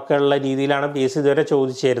ഏതാന്നൊക്കെ ഉള്ള രീതിയിലാണ് PSC ഇതുവരെ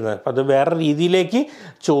ചോദിച്ചു തരുന്നത്. അപ്പം അത് വേറെ രീതിയിലേക്ക്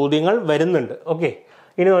ചോദ്യങ്ങൾ വരുന്നുണ്ട്. ഓക്കെ,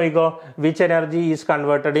 ഇനി നോക്കിക്കോ, which energy is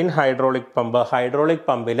converted in hydraulic pump. Hydraulic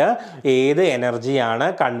പമ്പിൽ ഏത് എനർജിയാണ്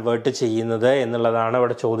കൺവേർട്ട് ചെയ്യുന്നത് എന്നുള്ളതാണ്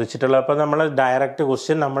ഇവിടെ ചോദിച്ചിട്ടുള്ളത്. അപ്പോൾ നമ്മൾ ഡയറക്റ്റ്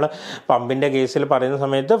ക്വസ്റ്റ്യൻ നമ്മൾ പമ്പിൻ്റെ കേസിൽ പറയുന്ന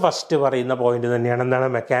സമയത്ത് ഫസ്റ്റ് പറയുന്ന പോയിന്റ് തന്നെയാണ്, എന്താണ്,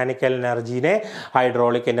 മെക്കാനിക്കൽ എനർജീനെ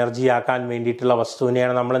ഹൈഡ്രോളിക് എനർജി ആക്കാൻ വേണ്ടിയിട്ടുള്ള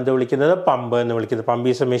വസ്തുവിനെയാണ് നമ്മൾ എന്ത് വിളിക്കുന്നത്, പമ്പ് എന്ന് വിളിക്കുന്നത്. Pump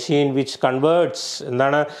is A machine which converts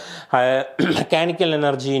എന്താണ് mechanical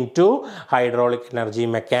energy in to hydraulic energy.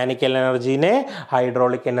 Mechanical എനർജീനെ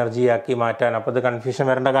hydraulic energy ആക്കി മാറ്റാൻ. അപ്പോൾ ഇത് കൺഫ്യൂഷൻ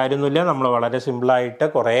വരേണ്ട കാര്യമൊന്നുമില്ല, നമ്മൾ വളരെ സിമ്പിളായിട്ട്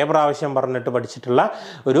കുറേ പ്രാവശ്യം പറഞ്ഞിട്ട് പഠിച്ചിട്ടുള്ള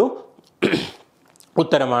ഒരു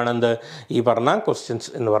ഉത്തരമാണെന്ത് ഈ പറഞ്ഞ ക്വസ്റ്റ്യൻസ്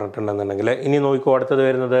എന്ന് പറഞ്ഞിട്ടുണ്ടെന്നുണ്ടെങ്കിൽ. ഇനി നോക്കിക്കോ, അടുത്തത്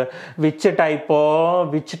വരുന്നത് which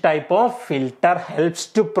type of filter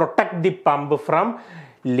helps to protect the pump from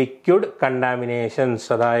liquid contaminations.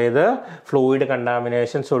 അതായത് ഫ്ലൂയിഡ്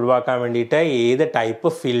കണ്ടാമിനേഷൻസ് ഒഴിവാക്കാൻ വേണ്ടിയിട്ട് ഏത് ടൈപ്പ്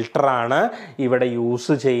ഫിൽട്ടറാണ് ഇവിടെ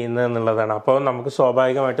യൂസ് ചെയ്യുന്നത് എന്നുള്ളതാണ്. അപ്പോൾ നമുക്ക്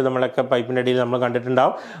സ്വാഭാവികമായിട്ട് നമ്മളൊക്കെ പൈപ്പിൻ്റെ അടിയിൽ നമ്മൾ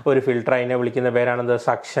കണ്ടിട്ടുണ്ടാവും ഒരു ഫിൽട്ടർ, അതിനെ വിളിക്കുന്ന പേരാണെന്ത്,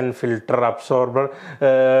 suction filter, absorber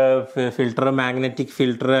filter, magnetic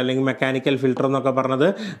filter അല്ലെങ്കിൽ മെക്കാനിക്കൽ ഫിൽട്ടർ എന്നൊക്കെ പറഞ്ഞത്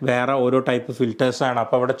വേറെ ഓരോ ടൈപ്പ് ഫിൽറ്റേഴ്സാണ്.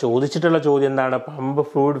 അപ്പോൾ ഇവിടെ ചോദിച്ചിട്ടുള്ള ചോദ്യം എന്താണ്, പമ്പ്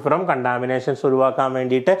ഫ്ലൂയിഡ് ഫ്രം കണ്ടാമിനേഷൻസ് ഒഴിവാക്കാൻ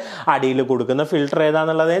വേണ്ടിയിട്ട് അടിയിൽ കൊടുക്കുന്ന ഫിൽട്ടർ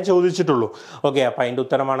ഏതാണെന്നുള്ളതേ ചോദിച്ചിട്ടുള്ളൂ. ഓക്കെ, അപ്പോൾ അതിൻ്റെ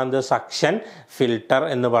ഉത്തരമാണെന്ത്, സക്ഷൻ ഫിൽട്ടർ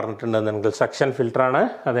എന്ന് പറഞ്ഞിട്ടുണ്ടെന്നുണ്ടെങ്കിൽ സക്ഷൻ ഫിൽട്ടറാണ്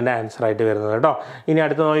അതിൻ്റെ ആൻസർ ആയിട്ട് വരുന്നത് കേട്ടോ. ഇനി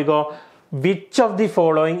അടുത്ത് നോക്കിക്കോ, which of the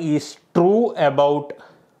following is true about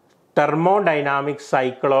thermodynamic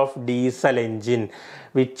cycle of diesel engine.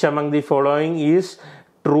 Which among the following is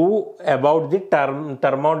true about the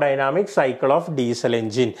thermodynamic cycle of diesel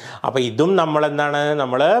engine. അപ്പോൾ ഇതും നമ്മൾ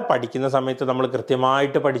പഠിക്കുന്ന സമയത്ത് നമ്മൾ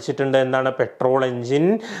കൃത്യമായിട്ട് പഠിച്ചിട്ടുണ്ട്. എന്താണ്, പെട്രോൾ എൻജിൻ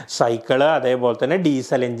സൈക്കിള് അതേപോലെ തന്നെ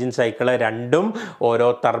ഡീസൽ എൻജിൻ സൈക്കിള് രണ്ടും ഓരോ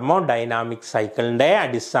തെർമോഡൈനാമിക് സൈക്കിളിൻ്റെ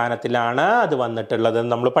അടിസ്ഥാനത്തിലാണ് അത് വന്നിട്ടുള്ളത്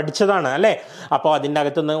നമ്മൾ പഠിച്ചതാണ് അല്ലേ. അപ്പോൾ അതിൻ്റെ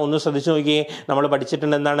അകത്ത് ഒന്ന് ശ്രദ്ധിച്ച് നോക്കിയേ, നമ്മൾ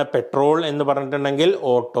പഠിച്ചിട്ടുണ്ട് എന്താണ്, പെട്രോൾ എന്ന് പറഞ്ഞിട്ടുണ്ടെങ്കിൽ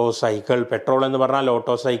ഓട്ടോ സൈക്കിൾ, പെട്രോൾ എന്ന് പറഞ്ഞാൽ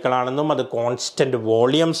ഓട്ടോ സൈക്കിളാണെന്നും അത് കോൺസ്റ്റൻറ്റ്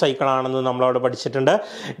വോളിയം സൈക്കിളാണെന്നും നമ്മളവിടെ പഠിച്ചിട്ടുണ്ട്.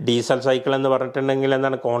 ഡീസൽ സൈക്കിൾ എന്ന് പറഞ്ഞിട്ടുണ്ടെങ്കിൽ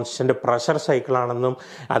എന്താണ്, കോൺസ്റ്റൻറ്റ് പ്രഷർ സൈക്കിളാണെന്നും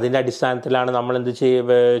അതിൻ്റെ അടിസ്ഥാനത്തിലാണ് നമ്മൾ എന്ത്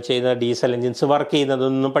ചെയ്യുന്ന ഡീസൽ എൻജിൻസ് വർക്ക്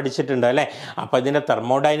ചെയ്യുന്നതെന്നും പഠിച്ചിട്ടുണ്ട് അല്ലേ. അപ്പോൾ ഇതിൻ്റെ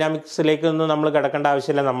തെർമോഡൈനാമിക്സിലേക്കൊന്നും നമ്മൾ കിടക്കേണ്ട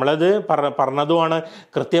ആവശ്യമില്ല, നമ്മളത് പറഞ്ഞതുമാണ്.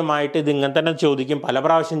 കൃത്യമായിട്ട് ഇത് ഇങ്ങനെ തന്നെ ചോദിക്കും, പല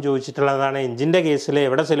പ്രാവശ്യം ചോദിച്ചിട്ടുള്ളതാണ്. എൻജിൻ്റെ കേസിൽ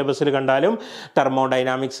എവിടെ സിലബസിൽ കണ്ടാലും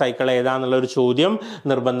തെർമോഡൈനാമിക് സൈക്കിൾ ഏതാണെന്നുള്ളൊരു ചോദ്യം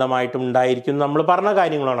നിർബന്ധമായിട്ടും ഉണ്ടായിരിക്കും. നമ്മൾ പറഞ്ഞ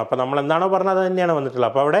കാര്യങ്ങളാണ്. അപ്പോൾ നമ്മൾ എന്താണോ പറഞ്ഞത് തന്നെയാണ്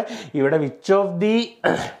വന്നിട്ടുള്ളത്. അപ്പോൾ ഇവിടെ which of the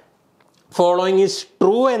following is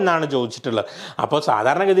true എന്നാണ് ചോദിച്ചിട്ടുള്ളത്. അപ്പോൾ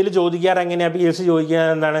സാധാരണഗതിയിൽ ചോദിക്കാറ് എങ്ങനെയാണ്, PSC ചോദിക്കുക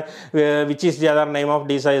എന്താണ്, which is the other name of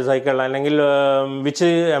diesel cycle, അല്ലെങ്കിൽ which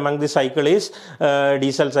among the cycle is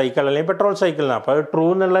diesel cycle അല്ലെങ്കിൽ പെട്രോൾ സൈക്കിൾ. അപ്പോൾ ട്രൂ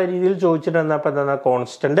എന്നുള്ള രീതിയിൽ ചോദിച്ചിട്ടുണ്ട്. അപ്പോൾ എന്താണ്,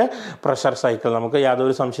 കോൺസ്റ്റൻറ്റ് പ്രഷർ സൈക്കിൾ. നമുക്ക്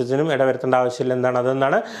യാതൊരു സംശയത്തിനും ഇടവരുത്തേണ്ട ആവശ്യമില്ല.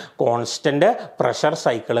 അതെന്താണ് കോൺസ്റ്റൻറ്റ് പ്രഷർ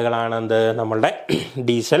സൈക്കിളുകളാണ് എന്ത് നമ്മളുടെ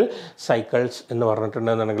ഡീസൽ സൈക്കിൾസ് എന്ന്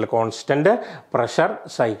പറഞ്ഞിട്ടുണ്ടെന്നുണ്ടെങ്കിൽ കോൺസ്റ്റൻറ്റ് പ്രഷർ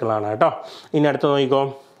സൈക്കിളാണ് കേട്ടോ. ഇനി അടുത്ത് നോക്കിക്കോ,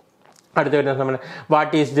 അടുത്ത വരുന്ന സമയം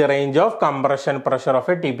what is the range of compression pressure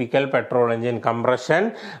of A typical petrol engine. Compression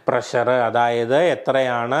pressure, അതായത്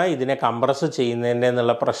എത്രയാണ് ഇതിനെ കംപ്രസ് ചെയ്യുന്നതിൻ്റെ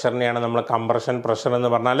എന്നുള്ള പ്രഷറിനെയാണ് നമ്മൾ കംപ്രഷൻ പ്രഷർ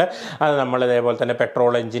എന്ന് പറഞ്ഞാൽ. അത് നമ്മൾ ഇതേപോലെ തന്നെ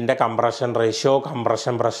പെട്രോൾ എഞ്ചിൻ്റെ compression ratio,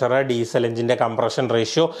 compression pressure, diesel എഞ്ചിൻ്റെ കംപ്രഷൻ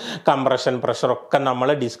റേഷ്യോ, കംപ്രഷൻ പ്രഷറൊക്കെ നമ്മൾ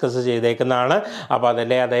ഡിസ്കസ് ചെയ്തേക്കുന്നതാണ്. അപ്പോൾ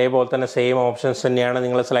അതിൻ്റെ അതേപോലെ തന്നെ സെയിം ഓപ്ഷൻസ് തന്നെയാണ്.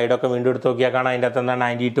 നിങ്ങൾ സ്ലൈഡൊക്കെ വീണ്ടും എടുത്ത് നോക്കിയാൽ കാണാം. അതിൻ്റെ അകത്ത് എന്താണ്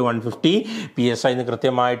 90 to 150 PSI എന്ന്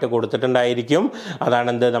കൃത്യമായിട്ട് കൊടുത്തിട്ടുണ്ടായിരിക്കും.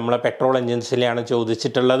 അതാണെന്ത് നമ്മളെ പെട്രോൾ എഞ്ചിൻസിലെയാണ്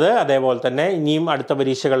ചോദിച്ചിട്ടുള്ളത്. അതേപോലെ തന്നെ ഇനിയും അടുത്ത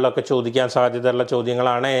പരീക്ഷകളിലൊക്കെ ചോദിക്കാൻ സാധ്യതയുള്ള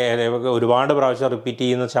ചോദ്യങ്ങളാണ്. ഒരുപാട് പ്രാവശ്യം റിപ്പീറ്റ്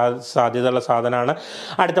ചെയ്യുന്ന സാധ്യതയുള്ള സാധനമാണ്.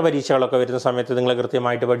 അടുത്ത പരീക്ഷകളൊക്കെ വരുന്ന സമയത്ത് നിങ്ങൾ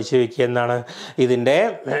കൃത്യമായിട്ട് പഠിച്ചു വയ്ക്കുക. എന്താണ് ഇതിൻ്റെ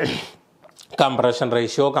കംപ്രഷൻ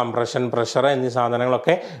റേഷ്യോ, കംപ്രഷൻ പ്രഷർ എന്നീ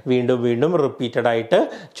സാധനങ്ങളൊക്കെ വീണ്ടും വീണ്ടും റിപ്പീറ്റഡ് ആയിട്ട്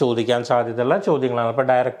ചോദിക്കാൻ സാധ്യതയുള്ള ചോദ്യങ്ങളാണ്. അപ്പോൾ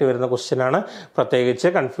ഡയറക്റ്റ് വരുന്ന ക്വസ്റ്റ്യനാണ്.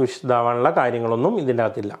 പ്രത്യേകിച്ച് കൺഫ്യൂഷൻ ആവാനുള്ള കാര്യങ്ങളൊന്നും ഇതിൻ്റെ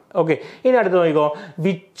അകത്തില്ല. ഓക്കെ, ഇനി അടുത്ത് നോക്കിക്കോ.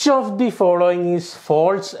 Which of the following is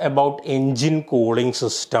false about engine cooling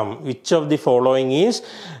system. Which of the following is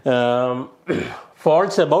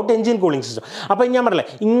false about engine cooling system. അപ്പോൾ ഞാൻ പറഞ്ഞില്ലേ,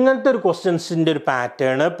 ഇങ്ങനത്തെ ഒരു ക്വസ്റ്റ്യൻസിൻ്റെ ഒരു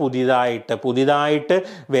പാറ്റേൺ പുതിയതായിട്ട്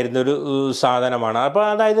വരുന്നൊരു സാധനമാണ്. അപ്പോൾ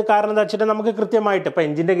അതായത് കാരണം എന്താ വെച്ചിട്ട് നമുക്ക് കൃത്യമായിട്ട് ഇപ്പോൾ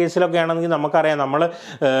എൻജിൻ്റെ കേസിലൊക്കെ ആണെങ്കിൽ നമുക്കറിയാം, നമ്മൾ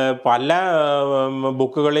പല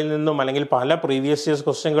ബുക്കുകളിൽ നിന്നും അല്ലെങ്കിൽ പല പ്രീവിയസ് ഇയേഴ്സ്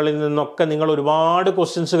ക്വസ്റ്റ്യനുകളിൽ നിന്നൊക്കെ നിങ്ങൾ ഒരുപാട്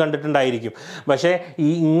ക്വസ്റ്റ്യൻസ് കണ്ടിട്ടുണ്ടായിരിക്കും. പക്ഷേ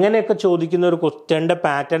ഈ ഇങ്ങനെയൊക്കെ ചോദിക്കുന്ന ഒരു ക്വസ്റ്റ്യൻ്റെ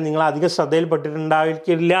പാറ്റേൺ നിങ്ങൾ അധികം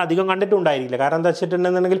ശ്രദ്ധയിൽപ്പെട്ടിട്ടുണ്ടായിരിക്കില്ല, അധികം കണ്ടിട്ടുണ്ടായിരിക്കില്ല. കാരണം എന്താ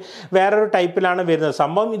വെച്ചിട്ടുണ്ടെന്നുണ്ടെങ്കിൽ വേറൊരു ടൈപ്പിലാണ് വരുന്നത്.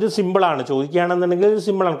 സംഭവം ഇത് സിമ്പിളാണ്, ചോദിക്കുകയാണെന്നുണ്ടെങ്കിൽ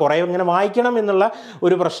സിമ്പിളാണ്. കുറേ ഇങ്ങനെ വായിക്കണം എന്നുള്ള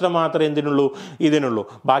ഒരു പ്രശ്നം മാത്രമേ ഇതിനുള്ളൂ.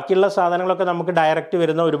 ബാക്കിയുള്ള സാധനങ്ങളൊക്കെ നമുക്ക് ഡയറക്റ്റ്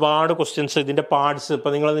വരുന്ന ഒരുപാട് ക്വസ്റ്റ്യൻസ്. ഇതിൻ്റെ പാർട്സ്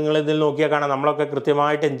ഇപ്പോൾ നിങ്ങൾ ഇതിൽ നോക്കിയാൽ കാണാം, നമ്മളൊക്കെ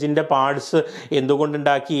കൃത്യമായിട്ട് എഞ്ചിൻ്റെ പാർട്സ്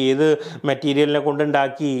എന്തുകൊണ്ടുണ്ടാക്കി, ഏത് മെറ്റീരിയലിനെ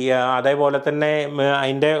കൊണ്ടുണ്ടാക്കി, അതേപോലെ തന്നെ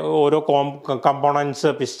അതിൻ്റെ ഓരോ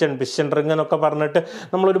കമ്പോണൻസ്, പിസ്റ്റൺ റിങ് എന്നൊക്കെ പറഞ്ഞിട്ട്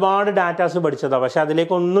നമ്മൾ ഒരുപാട് ഡാറ്റാസ് പഠിച്ചതാണ്. പക്ഷേ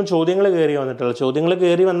അതിലേക്കൊന്നും ചോദ്യങ്ങൾ കയറി വന്നിട്ടുള്ളൂ. ചോദ്യങ്ങൾ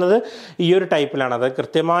കയറി വന്നത് ഈ ഒരു ടൈപ്പിലാണ്. അത്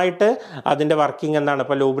കൃത്യമായിട്ട് അതിൻ്റെ വർക്കിംഗ് എന്താണ്.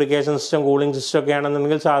 ഇപ്പോൾ ലൂബ്രിക്കേഷൻ സിസ്റ്റം, കൂളിംഗ് സിസ്റ്റം ഒക്കെ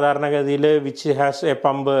ആണെന്നുണ്ടെങ്കിൽ സാധാരണഗതിയിൽ വിച്ച് ഹാസ് എ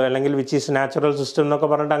പമ്പ് അല്ലെങ്കിൽ വിച്ച് ഈസ് നാച്ചുറൽ സിസ്റ്റം എന്നൊക്കെ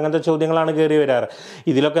പറഞ്ഞിട്ട് അങ്ങനത്തെ ചോദ്യങ്ങളാണ് കയറി വരാറ്.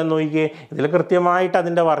 ഇതിലൊക്കെ നോക്കിയേ, ഇതിൽ കൃത്യമായിട്ട്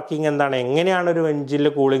അതിൻ്റെ വർക്കിംഗ് എന്താണ്, എങ്ങനെയാണ് ഒരു എഞ്ചിനിൽ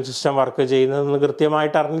കൂളിംഗ് സിസ്റ്റം വർക്ക് ചെയ്യുന്നതെന്ന്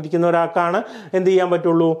കൃത്യമായിട്ട് അറിഞ്ഞിരിക്കുന്ന ഒരാൾക്കാണ് എന്ത് ചെയ്യാൻ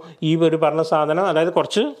പറ്റുള്ളൂ, ഈ ഒരു പറഞ്ഞ സാധനം. അതായത്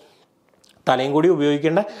കുറച്ച് തലയും കൂടി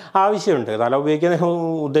ഉപയോഗിക്കേണ്ട ആവശ്യമുണ്ട്. തല ഉപയോഗിക്കുന്ന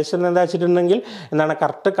ഉദ്ദേശം എന്താ വെച്ചിട്ടുണ്ടെങ്കിൽ എന്താണ്,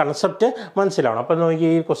 കറക്റ്റ് കൺസെപ്റ്റ് മനസ്സിലാവണം. അപ്പോൾ നോക്കി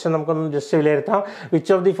ഈ ക്വസ്റ്റ്യൻ നമുക്കൊന്ന് ജസ്റ്റ് വിലയിരുത്താം.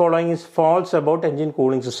 Which of the following is false about engine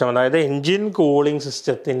cooling system. അതായത് എൻജിൻ കൂളിംഗ്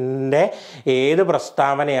സിസ്റ്റത്തിൻ്റെ ഏത്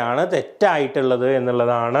പ്രസ്താവനയാണ് തെറ്റായിട്ടുള്ളത്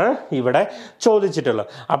എന്നുള്ളതാണ് ഇവിടെ ചോദിച്ചിട്ടുള്ളത്.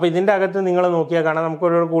 അപ്പോൾ ഇതിൻ്റെ അകത്ത് നിങ്ങൾ നോക്കിയാൽ കാണാം,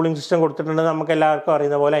 നമുക്കൊരു കൂളിംഗ് സിസ്റ്റം കൊടുത്തിട്ടുണ്ട്. നമുക്ക് എല്ലാവർക്കും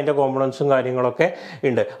അറിയുന്ന പോലെ അതിൻ്റെ കോമ്പണൻസും കാര്യങ്ങളൊക്കെ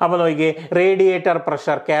ഉണ്ട്. അപ്പോൾ നോക്കിയേ, radiator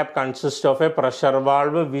pressure cap consist of A pressure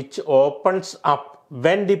valve which opens up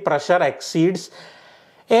when the pressure exceeds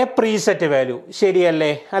A preset value. ശരിയല്ലേ?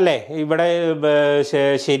 അല്ലേ? ഇവിടെ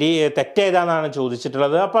ശരി തെറ്റേതാണെന്നാണ്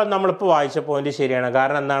ചോദിച്ചിട്ടുള്ളത്. അപ്പോൾ നമ്മളിപ്പോൾ വായിച്ച പോയിന്റ് ശരിയാണ്.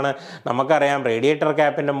 കാരണം എന്താണ്, നമുക്കറിയാം റേഡിയേറ്റർ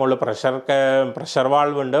ക്യാപ്പിൻ്റെ മുകളിൽ പ്രഷർ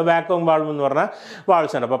വാൾവ് ഉണ്ട്, വാക്വം വാൾവ് എന്ന് പറഞ്ഞാൽ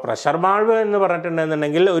വാൾവ്സ് ഉണ്ട്. അപ്പോൾ പ്രഷർ വാൾവ് എന്ന്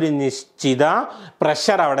പറഞ്ഞിട്ടുണ്ടെന്നുണ്ടെങ്കിൽ ഒരു നിശ്ചിത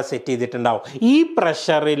പ്രഷർ അവിടെ സെറ്റ് ചെയ്തിട്ടുണ്ടാവും. ഈ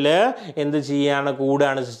പ്രഷറിൽ എന്ത്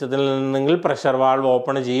കൂടുകയാണ് സിസ്റ്റത്തിൽ നിന്നെങ്കിൽ പ്രഷർ വാൾവ്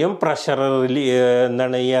ഓപ്പൺ ചെയ്യും, പ്രഷർ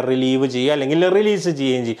റിലീവ് ചെയ്യുക അല്ലെങ്കിൽ റിലീസ്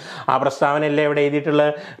ചെയ്യുകയും ചെയ്യും. ആ പ്രസ്താവനയല്ലേ ഇവിടെ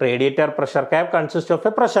എഴുതിയിട്ടുള്ളത്. Radiator pressure cap consist of A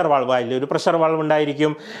pressure valve. അതിൽ ഒരു പ്രഷർ വാൾവ്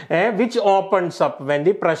ഉണ്ടായിരിക്കും. Which opens up when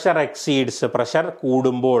the pressure exceeds. Pressure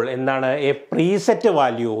കൂടുമ്പോൾ എന്താണ്, എ പ്രീസെറ്റ്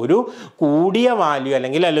വാല്യൂ, ഒരു കൂടിയ വാല്യൂ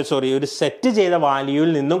അല്ലെങ്കിൽ ഒരു സെറ്റ് ചെയ്ത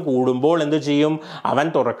വാല്യൂവിൽ നിന്നും കൂടുമ്പോൾ എന്ത് ചെയ്യും, അവൻ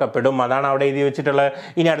തുറക്കപ്പെടും. അതാണ് അവിടെ എഴുതി വെച്ചിട്ടുള്ളത്.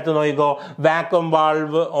 ഇനി അടുത്ത് നോക്കിക്കോ. Vacuum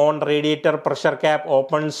valve on radiator pressure cap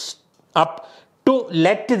opens up to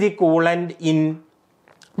let the coolant in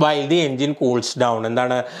while the engine cools down.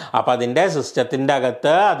 എന്താണ്, അപ്പോൾ അതിൻ്റെ സിസ്റ്റത്തിൻ്റെ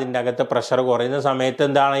അകത്ത് പ്രഷർ കുറയുന്ന സമയത്ത്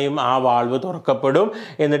എന്താണ് ചെയ്യും, ആ വാൾവ് തുറക്കപ്പെടും.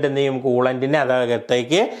 എന്നിട്ട് എന്ത് ചെയ്യും, കൂളൻറ്റിനെ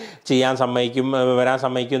അതകത്തേക്ക് വരാൻ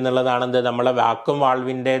സമ്മതിക്കും എന്നുള്ളതാണ് എന്ത് നമ്മളെ വാക്വം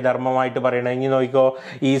വാൾവിൻ്റെ ധർമ്മമായിട്ട് പറയണത്. ഇനി നോക്കിക്കോ.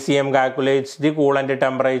 ECM calculates the coolant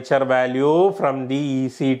temperature value from the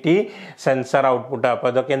ECT sensor output.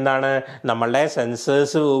 അപ്പോൾ ഇതൊക്കെ എന്താണ്, നമ്മളുടെ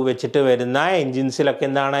സെൻസേഴ്സ് വെച്ചിട്ട് വരുന്ന എൻജിൻസിലൊക്കെ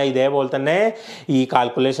എന്താണ് ഇതേപോലെ തന്നെ ഈ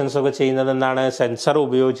കാൽക്കുലേഷൻസ് ഒക്കെ ചെയ്യുന്നത് എന്താണ്, സെൻസർ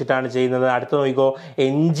ഉപയോഗിച്ചിട്ടാണ് ചെയ്യുന്നത്. അടുത്ത് നോക്കിക്കോ.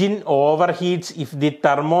 Engine over heats if the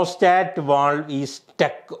thermostat valve is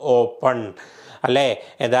stuck open. അല്ലേ?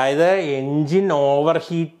 അതായത് engine over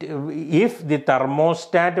heat if the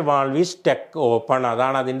thermostat valve is stuck open.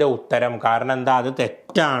 അതാണ് അതിൻ്റെ ഉത്തരം. കാരണം എന്താ, അത്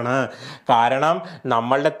തെറ്റാണ്. കാരണം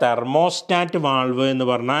നമ്മളുടെ തെർമോസ്റ്റാറ്റ് വാൾവ് എന്ന്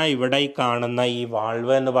പറഞ്ഞാൽ ഇവിടെ ഈ കാണുന്ന ഈ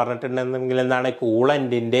വാൾവ് എന്ന് പറഞ്ഞിട്ടുണ്ടെങ്കിൽ എന്താണ്,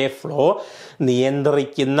 കൂളൻറ്റിൻ്റെ ഫ്ലോ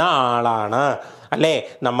നിയന്ത്രിക്കുന്ന ആളാണ്. അല്ലേ?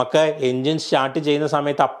 നമുക്ക് എൻജിൻ സ്റ്റാർട്ട് ചെയ്യുന്ന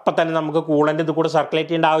സമയത്ത് അപ്പം തന്നെ നമുക്ക് കൂളൻ്റ് ഇത് കൂടെ സർക്കുലേറ്റ്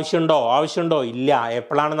ചെയ്യേണ്ട ആവശ്യമുണ്ടോ? ഇല്ല.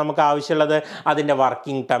 എപ്പോഴാണ് നമുക്ക് ആവശ്യമുള്ളത്? അതിൻ്റെ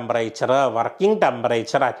വർക്കിംഗ്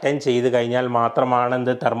ടെമ്പറേച്ചർ അറ്റൻഡ് ചെയ്ത് കഴിഞ്ഞാൽ മാത്രമാണ്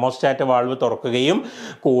എന്ത് തെർമോസ്റ്റാറ്റ് വാൾവ് തുറക്കുകയും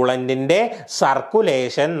കൂളൻറ്റിൻ്റെ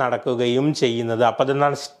സർക്കുലേഷൻ നടക്കുകയും ചെയ്യുന്നത്. അപ്പോൾ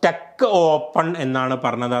അതെന്താണ് സ്റ്റക്ക് ഓപ്പൺ എന്നാണ്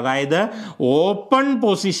പറഞ്ഞത്. അതായത് ഓപ്പൺ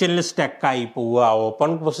പൊസിഷനിൽ സ്റ്റക്കായി പോവുക.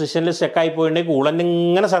 ഓപ്പൺ പൊസിഷനിൽ സ്റ്റക്കായി പോയിട്ടുണ്ടെങ്കിൽ കൂളൻ്റ്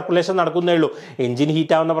ഇങ്ങനെ സർക്കുലേഷൻ നടക്കുന്നേ ഉള്ളൂ. എൻജിൻ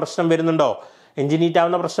ഹീറ്റ് ആവുന്ന പ്രശ്നം വരുന്നുണ്ടോ?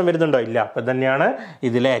 ഇല്ല. അപ്പം തന്നെയാണ്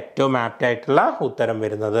ഇതിലെ ഏറ്റവും ആപ്റ്റായിട്ടുള്ള ഉത്തരം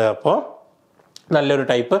വരുന്നത്. അപ്പോൾ നല്ലൊരു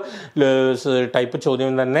ടൈപ്പ്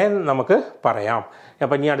ചോദ്യം തന്നെ നമുക്ക് പറയാം.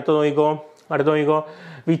 അപ്പം ഇനി അടുത്ത് നോക്കിക്കോ.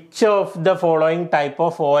 Which of the following type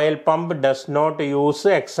of oil pump does not use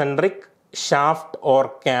eccentric shaft or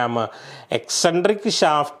cam? Eccentric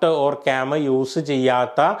shaft or cam use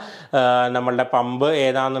ചെയ്യാത്ത നമ്മളുടെ പമ്പ്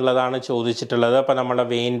ഏതാണെന്നുള്ളതാണ് ചോദിച്ചിട്ടുള്ളത്. അപ്പോൾ നമ്മുടെ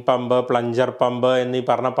വെയിൻ പമ്പ്, പ്ലഞ്ചർ പമ്പ് എന്നീ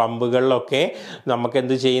പറഞ്ഞ പമ്പുകളിലൊക്കെ നമുക്ക്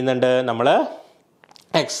എന്ത് ചെയ്യുന്നുണ്ട്? നമ്മൾ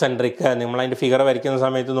എക്സെൻട്രിക്, നമ്മളതിൻ്റെ ഫിഗർ വരയ്ക്കുന്ന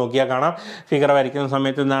സമയത്ത് നോക്കിയാൽ കാണാം. ഫിഗർ വരയ്ക്കുന്ന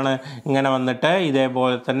സമയത്ത് എന്താണ് ഇങ്ങനെ വന്നിട്ട്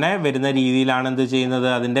ഇതേപോലെ തന്നെ വരുന്ന രീതിയിലാണ് എന്ത് ചെയ്യുന്നത്?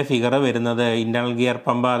 അതിൻ്റെ ഫിഗർ വരുന്നത്. ഇൻറ്റേർണൽ ഗിയർ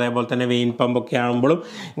പമ്പ് അതേപോലെ തന്നെ വെയിൻ പമ്പൊക്കെ ആകുമ്പോഴും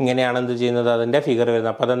ഇങ്ങനെയാണ് എന്ത് ചെയ്യുന്നത്? അതിൻ്റെ ഫിഗർ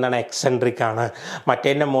വരുന്നത്. അപ്പോൾ അതെന്താണ്? എക്സെൻട്രിക് ആണ്.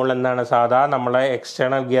 മറ്റേതിൻ്റെ മുകളിൽ എന്താണ്? സാധാ നമ്മളെ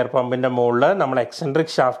എക്സ്റ്റേണൽ ഗിയർ പമ്പിൻ്റെ മുകളിൽ നമ്മൾ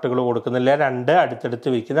എക്സെൻട്രിക് ഷാഫ്റ്റുകൾ കൊടുക്കുന്നില്ല. രണ്ട്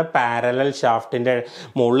അടുത്തടുത്ത് വയ്ക്കുന്ന പാരലൽ ഷാഫ്റ്റിൻ്റെ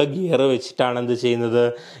മുകളിൽ ഗിയർ വെച്ചിട്ടാണ് എന്ത് ചെയ്യുന്നത്?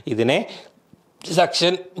 ഇതിനെ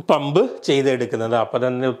സെക്ഷൻ പമ്പ് ചെയ്തെടുക്കുന്നത്. അപ്പോൾ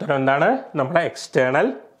അതിൻ്റെ ഉത്തരം എന്താണ്? നമ്മുടെ എക്സ്റ്റേണൽ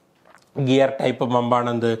ഗിയർ ടൈപ്പ് പമ്പാണ്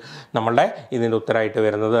എന്ത് നമ്മളുടെ ഇതിൻ്റെ ഉത്തരമായിട്ട്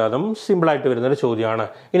വരുന്നത്. അതും സിമ്പിളായിട്ട് വരുന്നൊരു ചോദ്യമാണ്.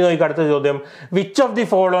 ഇനി നോക്കി അടുത്ത ചോദ്യം. Which of the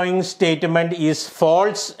following statement is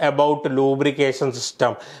false about lubrication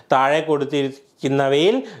system? താഴെ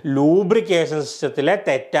കൊടുത്തിരിക്കുന്നവയിൽ ലൂബ്രിക്കേഷൻ സിസ്റ്റത്തിലെ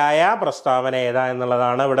തെറ്റായ പ്രസ്താവന ഏതാ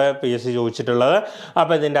എന്നുള്ളതാണ് ഇവിടെ PSC ചോദിച്ചിട്ടുള്ളത്.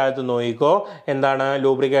 അപ്പോൾ ഇതിൻ്റെ അകത്ത് നോക്കിക്കോ. എന്താണ്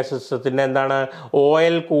ലൂബ്രിക്കേഷൻ സിസ്റ്റത്തിൻ്റെ എന്താണ്?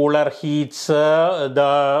 Oil cooler heats the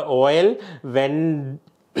oil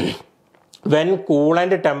when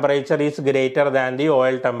coolant temperature is greater than the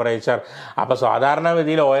oil temperature. അപ്പോൾ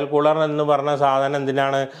സാധാരണഗതിയിൽ ഓയിൽ കൂളർ എന്ന് പറഞ്ഞ സാധനം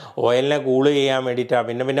എന്തിനാണ്? ഓയിലിനെ കൂൾ ചെയ്യാൻ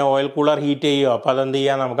വേണ്ടിയിട്ടാണ്. പിന്നെ ഓയിൽ കൂളർ ഹീറ്റ് ചെയ്യുമോ? അപ്പോൾ അതെന്ത്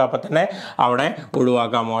ചെയ്യാം? നമുക്ക് അപ്പം തന്നെ അവിടെ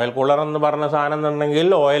ഒഴിവാക്കാം. ഓയിൽ കൂളർ എന്ന് പറഞ്ഞ സാധനം എന്നുണ്ടെങ്കിൽ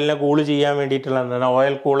ഓയിലിനെ കൂൾ ചെയ്യാൻ വേണ്ടിയിട്ടുള്ള എന്താണ്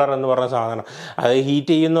ഓയിൽ കൂളർ എന്ന് പറഞ്ഞ സാധനം. അത്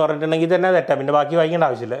ഹീറ്റ് ചെയ്യുമെന്ന് പറഞ്ഞിട്ടുണ്ടെങ്കിൽ തന്നെ തെറ്റാം. പിന്നെ ബാക്കി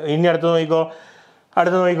വായിക്കേണ്ട ആവശ്യമില്ല. ഇനി അടുത്ത് നോക്കിക്കോ.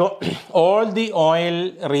 All the oil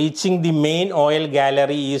reaching the main oil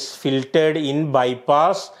gallery is filtered in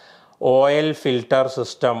bypass oil filter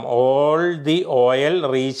system. All the oil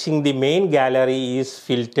reaching the main gallery is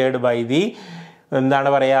filtered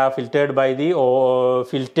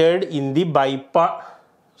in the bypass.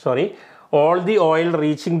 All the oil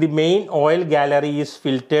reaching the main oil gallery is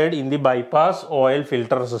filtered in the bypass oil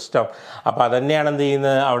filter system. അപ്പോൾ അതന്നെയാണ് എന്ത്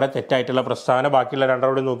ചെയ്യുന്നത്? അവിടെ തെറ്റായിട്ടുള്ള പ്രസ്താവന. ബാക്കിയുള്ള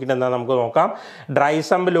രണ്ടോട് നോക്കിയിട്ട് എന്താ നമുക്ക് നോക്കാം. Dry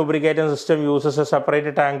sump lubricating system uses A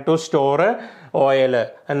separate tank to store oil.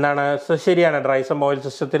 എന്താണ്? ശരിയാണ്. ഡ്രൈ സമ്പ് ഓയിൽ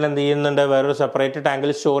സിസ്റ്റത്തിൽ എന്ത് ചെയ്യുന്നുണ്ട്? വേറൊരു സെപ്പറേറ്റ്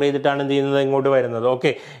ടാങ്കിൽ സ്റ്റോർ ചെയ്തിട്ടാണ് എന്ത് ചെയ്യുന്നത്? ഇങ്ങോട്ട് വരുന്നത്.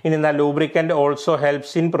 ഓക്കെ. ഇനി എന്താ? Lubricant also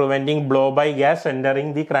helps in preventing blow by gas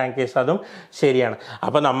entering the crank case. അതും ശരിയാണ്.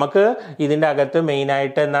 അപ്പോൾ നമുക്ക് ഇതിൻ്റെ അകത്ത്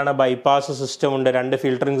മെയിനായിട്ട് എന്താണ്? ബൈപ്പാസ് സിസ്റ്റം ഉണ്ട്. രണ്ട്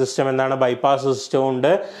ഫിൽറ്ററിംഗ് സിസ്റ്റം എന്താണ്? ബൈപ്പാസ് സിസ്റ്റം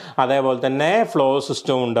ഉണ്ട്, അതേപോലെ തന്നെ ഫ്ലോ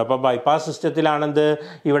സിസ്റ്റവും ഉണ്ട്. അപ്പോൾ ബൈപ്പാസ് സിസ്റ്റത്തിലാണെന്ത്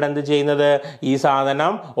ഇവിടെ എന്ത് ചെയ്യുന്നത്? ഈ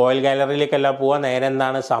സാധനം ഓയിൽ ഗാലറിയിലേക്കല്ല പോവുക, നേരെ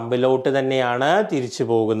എന്താണ്? സമ്പിലോട്ട് തന്നെയാണ് തിരിച്ചു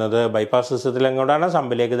പോകുന്നത്. ബൈപ്പാസ് സിസ്റ്റത്തിൽ എങ്ങോട്ടാണ്?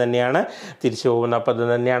 സമ്പിലേക്ക് തന്നെയാണ് തിരിച്ചു പോകുന്നത്. അപ്പോൾ അത്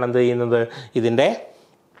തന്നെയാണ് എന്ത് ചെയ്യുന്നത്? ഇതിൻ്റെ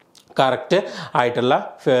കറക്റ്റ് ആയിട്ടുള്ള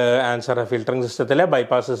ആൻസർ. ഫിൽറ്ററിംഗ് സിസ്റ്റത്തിലെ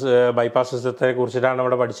ബൈപ്പാസ് സിസ്റ്റത്തെ കുറിച്ചിട്ടാണ്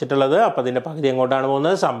ഇവിടെ പഠിച്ചിട്ടുള്ളത്. അപ്പോൾ അതിൻ്റെ പകുതി എങ്ങോട്ടാണ്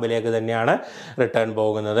പോകുന്നത്? സമ്പിലേക്ക് തന്നെയാണ് റിട്ടേൺ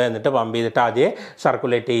പോകുന്നത്. എന്നിട്ട് പമ്പ് ചെയ്തിട്ട് ആദ്യം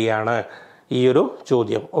സർക്കുലേറ്റ് ചെയ്യുകയാണ് ഈ ഒരു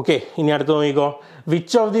ചോദ്യം. ഓക്കെ. ഇനി അടുത്ത് നോക്കിക്കോ.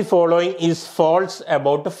 Which of the following is false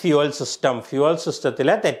about fuel system? Fuel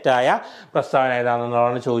സിസ്റ്റത്തിലെ തെറ്റായ പ്രസ്താവന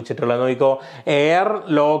ഏതാണെന്നുള്ളതാണ് ചോദിച്ചിട്ടുള്ളത്. നോക്കിക്കോ. Air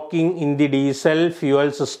locking in the diesel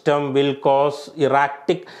fuel system will cause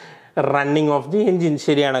ഇറാക്റ്റിക് running of the engine.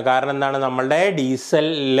 ശരിയാണ്. കാരണം എന്താണ്? നമ്മളുടെ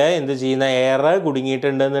ഡീസലിൽ എന്ത് ചെയ്യുന്ന എയർ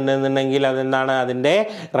കുടുങ്ങിയിട്ടുണ്ടെന്നുണ്ടെന്നുണ്ടെങ്കിൽ അതെന്താണ്? അതിൻ്റെ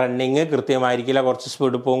റണ്ണിങ് കൃത്യമായിരിക്കില്ല. കുറച്ച്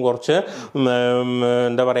സ്പീഡ് പോവും, കുറച്ച്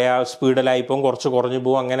എന്താ പറയുക സ്പീഡിലായി പോവും, കുറച്ച് കുറഞ്ഞു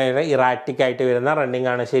പോവും. അങ്ങനെ ഇറാറ്റിക് ആയിട്ട് വരുന്ന റണ്ണിങ്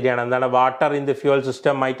ആണ്. ശരിയാണ്. എന്താണ്? Water in the fuel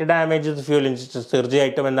system might damage the fuel injection.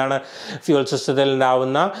 തീർച്ചയായിട്ടും എന്താണ്? ഫ്യൂവൽ സിസ്റ്റത്തിൽ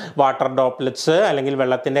ഉണ്ടാവുന്ന വാട്ടർ ഡ്രോപ്ലെറ്റ്സ് അല്ലെങ്കിൽ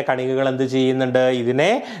വെള്ളത്തിൻ്റെ കണികകൾ എന്ത് ചെയ്യുന്നുണ്ട്? ഇതിനെ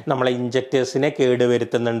നമ്മളെ ഇഞ്ചക്ടേഴ്സിനെ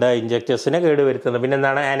കേടുവരുത്തുന്നുണ്ട്. പിന്നെ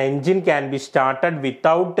എന്താണ്? engine can be started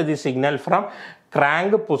without the signal from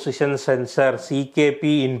crank position sensor CKP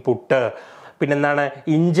input. പിന്നെന്താണ്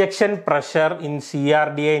injection pressure in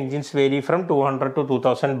CRDA engines vary from 200 to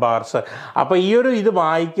 2000 bars. അപ്പോൾ ഈ ഒരു ഇത്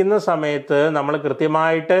വായിക്കുന്ന സമയത്ത് നമ്മൾ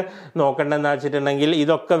കൃത്യമായിട്ട് നോക്കേണ്ടതെന്ന് വെച്ചിട്ടുണ്ടെങ്കിൽ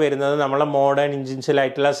ഇതൊക്കെ വരുന്നത് നമ്മളെ മോഡേൺ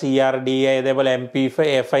എൻജിൻസിലായിട്ടുള്ള CRDA അതേപോലെ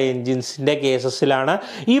MP5 എൻജിൻസിൻ്റെ കേസസിലാണ്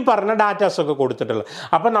ഈ പറഞ്ഞ ഡാറ്റാസ് ഒക്കെ കൊടുത്തിട്ടുള്ളത്.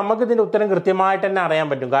 അപ്പോൾ നമുക്കിതിൻ്റെ ഉത്തരം കൃത്യമായിട്ട് തന്നെ അറിയാൻ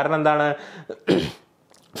പറ്റും. കാരണം എന്താണ്,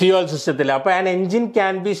 ഫ്യൂവൽ സിസ്റ്റത്തിൽ അപ്പോൾ an engine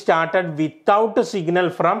can be started without signal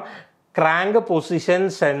from crank position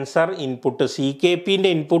sensor input. CKPൻ്റെ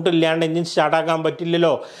input ഇല്ലാണ്ട് എൻജിൻ സ്റ്റാർട്ടാക്കാൻ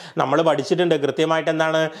പറ്റില്ലല്ലോ. നമ്മൾ പഠിച്ചിട്ടുണ്ട് കൃത്യമായിട്ട്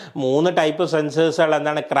എന്താണ് 3 ടൈപ്പ് സെൻസേഴ്സുകൾ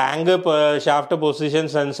എന്താണ്, ക്രാങ്ക് ഷാഫ്റ്റ് പൊസിഷൻ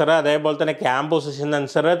സെൻസർ, അതേപോലെ തന്നെ cam position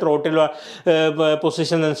sensor, throttle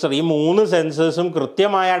position sensor. ഈ 3 സെൻസേഴ്സും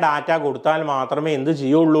കൃത്യമായ ഡാറ്റ കൊടുത്താൽ മാത്രമേ എന്ത്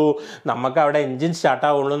ചെയ്യുള്ളൂ, നമുക്ക് അവിടെ എൻജിൻ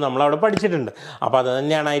സ്റ്റാർട്ടാവുള്ളൂ നമ്മളവിടെ പഠിച്ചിട്ടുണ്ട്. അപ്പോൾ അത്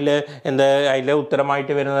തന്നെയാണ് അതിൽ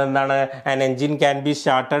ഉത്തരമായിട്ട് വരുന്നത്. എന്താണ്, an engine can be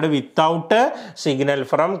started without signal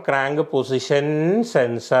from crank position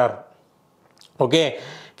sensor. Okay,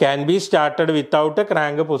 can be started without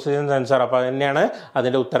crank position sensor. അപ്പോൾ അത് തന്നെയാണ്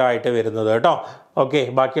അതിൻ്റെ ഉത്തരമായിട്ട് വരുന്നത് കേട്ടോ. ഓക്കെ,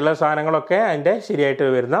 ബാക്കിയുള്ള സാധനങ്ങളൊക്കെ അതിൻ്റെ ശരിയായിട്ട്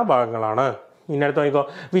വരുന്ന ഭാഗങ്ങളാണ്. ഇനി അടുത്ത് നോക്കിക്കോ,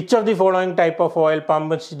 which of the following type of oil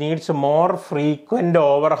pump needs more frequent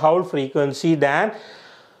ഓവർഹൗൾ frequency than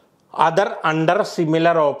other under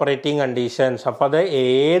similar operating conditions. അപ്പോൾ അത്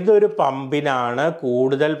ഏതൊരു പമ്പിനാണ്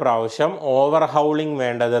കൂടുതൽ പ്രാവശ്യം ഓവർ ഹൗളിംഗ്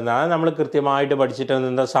വേണ്ടതെന്നാണ് നമ്മൾ കൃത്യമായിട്ട്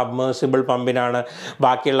പഠിച്ചിട്ടുണ്ട്. സബ്മേഴ്സിബിൾ പമ്പിനാണ്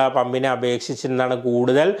ബാക്കിയുള്ള പമ്പിനെ അപേക്ഷിച്ചിരുന്നാണ്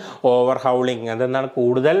കൂടുതൽ ഓവർ ഹൗളിംഗ്, അതെന്താണ്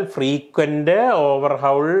കൂടുതൽ frequent over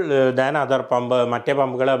howl than other pump. മറ്റേ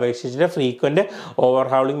പമ്പുകളെ അപേക്ഷിച്ചിട്ട് ഫ്രീക്വൻറ്റ് ഓവർ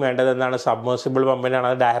ഹൗളിംഗ് വേണ്ടതെന്നാണ് സബ്മേഴ്സിബിൾ പമ്പിനാണ്.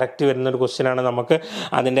 അത് ഡയറക്റ്റ് വരുന്നൊരു ക്വസ്റ്റ്യനാണ്. നമുക്ക്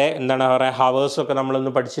അതിൻ്റെ എന്താണ് പറയുക, ഹവേഴ്സൊക്കെ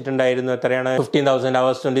നമ്മളൊന്ന് പഠിച്ചിട്ടുണ്ടായിരുന്നു. എത്രയാണ് 15,000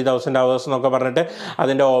 hours 20,000 hours എന്നൊക്കെ പറഞ്ഞിട്ട്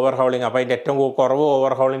അതിൻ്റെ ഓവർ ഹൗളിംഗ്. അപ്പോൾ അതിൻ്റെ ഏറ്റവും കുറവ്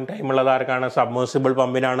ഓവർ ഹൗളിംഗ് ടൈം ഉള്ളത് ആർക്കാണ്, സബ്മേഴ്സിബിൾ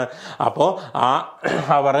പമ്പിനാണ്. അപ്പോൾ ആ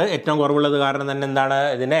അവർ ഏറ്റവും കുറവുള്ളത് കാരണം തന്നെ എന്താണ്,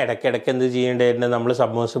 ഇതിനെ ഇടയ്ക്കിടയ്ക്ക് എന്ത് ചെയ്യേണ്ടതായിരുന്നു, നമ്മൾ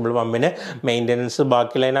സബ്മേഴ്സിബിൾ പമ്പിന് മെയിൻ്റനൻസ്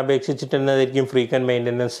ബാക്കിയുള്ളതിനെ അപേക്ഷിച്ചിട്ടുണ്ടായിരിക്കും ഫ്രീക്വൻറ്റ്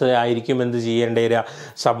മെയിൻ്റനൻസ് ആയിരിക്കും എന്ത് ചെയ്യേണ്ടി വരിക,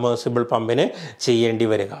 സബ്മേഴ്സിബിൾ പമ്പിന് ചെയ്യേണ്ടി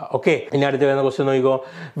വരിക. ഓക്കെ, ഇനി അടുത്ത് വരുന്ന ക്വസ്റ്റ്യൻ നോക്കിക്കോ,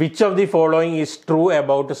 which of the following is true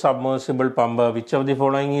about submersible pump. Which of the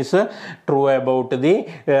following is true about the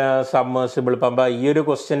submersible pump. ഈ ഒരു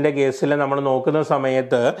ക്വസ്റ്റ്യൻ്റെ കേസിൽ നമ്മൾ നോക്കുന്ന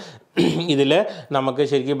സമയത്ത് ഇതിൽ നമുക്ക്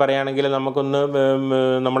ശരിക്കും പറയുകയാണെങ്കിൽ നമുക്കൊന്ന്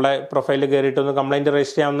നമ്മുടെ പ്രൊഫൈലിൽ കയറിയിട്ടൊന്ന് കംപ്ലൈൻറ്റ്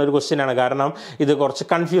രജിസ്റ്റർ ചെയ്യാവുന്ന ഒരു ക്വസ്റ്റ്യനാണ്. കാരണം ഇത് കുറച്ച്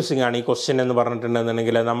കൺഫ്യൂസിംഗ് ആണ് ഈ ക്വസ്റ്റ്യൻ എന്ന്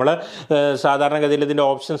പറഞ്ഞിട്ടുണ്ടെന്നുണ്ടെങ്കിൽ. നമ്മൾ സാധാരണഗതിയിൽ ഇതിൻ്റെ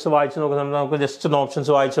ഓപ്ഷൻസ് വായിച്ച് നോക്കുന്ന നമുക്ക് ജസ്റ്റ് ഒന്ന്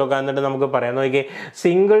ഓപ്ഷൻസ് വായിച്ച് നോക്കാൻ, എന്നിട്ട് നമുക്ക് പറയാം. നോക്കിയേ,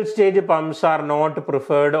 single stage pumps are not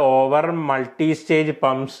preferred over multi stage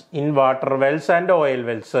pumps in water Wells and oil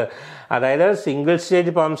Wells. അതായത് single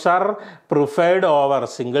stage pumps R preferred over,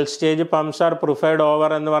 single stage pumps R preferred over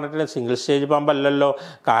എന്ന് പറഞ്ഞിട്ട് സിംഗിൾ സ്റ്റേജ് പമ്പ് അല്ലല്ലോ.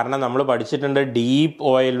 കാരണം നമ്മൾ പഠിച്ചിട്ടുണ്ട് deep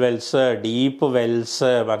oil Wells, deep Wells,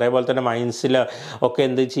 അതേപോലെ തന്നെ മൈൻസിൽ ഒക്കെ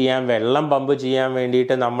എന്ത് ചെയ്യാൻ, വെള്ളം പമ്പ് ചെയ്യാൻ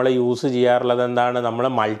വേണ്ടിയിട്ട് നമ്മൾ യൂസ് ചെയ്യാറുള്ളത് എന്താണ്, നമ്മൾ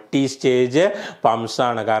മൾട്ടി സ്റ്റേജ് പമ്പ്സ്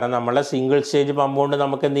ആണ്. കാരണം നമ്മളെ സിംഗിൾ സ്റ്റേജ് പമ്പ് കൊണ്ട്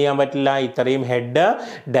നമുക്ക് എന്ത് ചെയ്യാൻ പറ്റില്ല, ഇത്രയും ഹെഡ്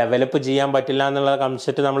ഡെവലപ്പ് ചെയ്യാൻ പറ്റില്ല എന്നുള്ള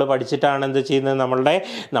കൺസെപ്റ്റ് നമ്മൾ പഠിച്ചിട്ടാണ് എന്ത് ചെയ്യുന്നത്,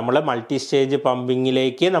 നമ്മൾ മൾട്ടി സ്റ്റേജ്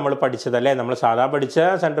പമ്പിങ്ങിലേക്ക് നമ്മൾ പഠിച്ചതല്ലേ. നമ്മൾ സാധാ പഠിച്ച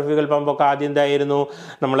സെൻട്രിഫ്യൂഗൽ പമ്പൊക്കെ ആദ്യം എന്തായിരുന്നു,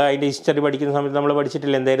 നമ്മൾ അതിൻ്റെ ഹിസ്റ്ററി പഠിക്കുന്ന സമയത്ത് നമ്മൾ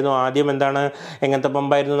പഠിച്ചിട്ടില്ല. എന്തായിരുന്നു ആദ്യം, എന്താണ്, എങ്ങനത്തെ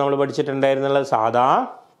പമ്പായിരുന്നു നമ്മൾ പഠിച്ചിട്ടുണ്ടായിരുന്നുള്ളത്, സാധാ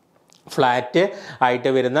ഫ്ലാറ്റ് ആയിട്ട്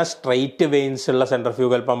വരുന്ന സ്ട്രെയിറ്റ് വെയിൻസ് ഉള്ള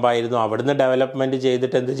സെൻട്രിഫ്യൂഗൽ പമ്പായിരുന്നു. അവിടുന്ന് ഡെവലപ്മെൻറ്റ്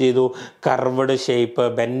ചെയ്തിട്ട് എന്ത് ചെയ്തു, കർവ്ഡ് ഷേപ്പ്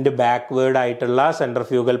ബെൻഡ് ബാക്ക്വേർഡ് ആയിട്ടുള്ള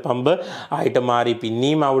സെൻട്രിഫ്യൂഗൽ പമ്പ് ആയിട്ട് മാറി.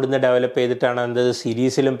 പിന്നെയും അവിടുന്ന് ഡെവലപ്പ് ചെയ്തിട്ടാണ് എന്ത്,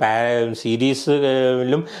 സീരീസിലും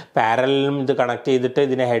പാരലിലും ഇത് കണക്ട് ചെയ്തിട്ട്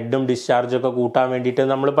ഇതിനെ ഹെഡും ഡിസ്ചാർജൊക്കെ കൂട്ടാൻ വേണ്ടിയിട്ട്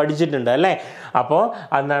നമ്മൾ പഠിച്ചിട്ടുണ്ട് അല്ലേ. അപ്പോൾ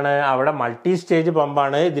എന്താണ്, അവിടെ മൾട്ടി സ്റ്റേജ്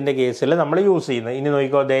പമ്പാണ് ഇതിൻ്റെ കേസിൽ നമ്മൾ യൂസ് ചെയ്യുന്നത്. ഇനി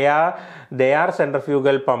നോക്കിക്കോ, they are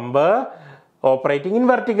centrifugal pump operating in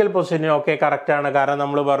vertical position. Okay, കറക്റ്റാണ്. കാരണം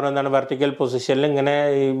നമ്മൾ പറഞ്ഞു എന്താണ്, വെർട്ടിക്കൽ പൊസിഷനിൽ ഇങ്ങനെ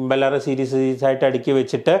ഇമ്പല്ലർ സീരീസ് ആയിട്ട് അടുക്കി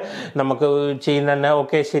വെച്ചിട്ട് നമുക്ക് ചെയ്യുന്ന തന്നെ.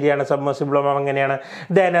 ഓക്കെ, ശരിയാണ്. സബ്മേഴ്സിബിൾ അങ്ങനെയാണ്.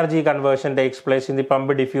 The energy conversion takes place in the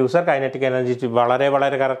pump diffuser kinetic energy. വളരെ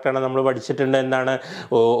വളരെ കറക്റ്റാണ്. നമ്മൾ പഠിച്ചിട്ടുണ്ട് എന്താണ്,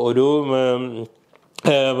 ഒരു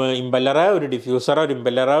ഇമ്പല്ലർ, ഒരു ഡിഫ്യൂസർ,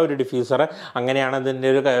 ഒരു ഡിഫ്യൂസർ, അങ്ങനെയാണ് അതിൻ്റെ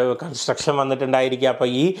ഒരു കൺസ്ട്രക്ഷൻ വന്നിട്ടുണ്ടായിരിക്കുക. അപ്പോൾ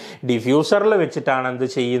ഈ ഡിഫ്യൂസറിൽ വെച്ചിട്ടാണ് എന്ത്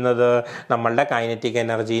ചെയ്യുന്നത്, നമ്മളുടെ കൈനറ്റിക്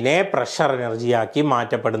എനർജീനെ പ്രഷർ എനർജിയാക്കി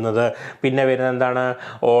മാറ്റപ്പെടുന്നത്. പിന്നെ വരുന്നത് എന്താണ്,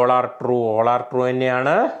 ഓൾ ആർ ട്രൂ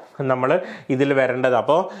തന്നെയാണ് നമ്മൾ ഇതിൽ വരേണ്ടത്.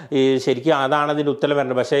 അപ്പോൾ ഈ ശരിക്കും അതാണ് അതിൻ്റെ ഉത്തരം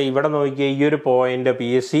വരേണ്ടത്. പക്ഷേ ഇവിടെ നോക്കിയ ഈ ഒരു പോയിന്റ്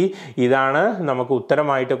PSC ഇതാണ് നമുക്ക്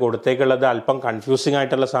ഉത്തരമായിട്ട് കൊടുത്തേക്കുള്ളത്. അല്പം കൺഫ്യൂസിങ്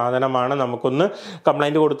ആയിട്ടുള്ള സാധനമാണ്. നമുക്കൊന്ന്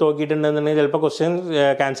കംപ്ലൈൻറ്റ് കൊടുത്തു നോക്കിയിട്ടുണ്ടെന്നുണ്ടെങ്കിൽ ചിലപ്പോൾ ക്വസ്റ്റ്യൻ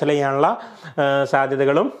ക്യാൻസൽ ചെയ്യാനുള്ള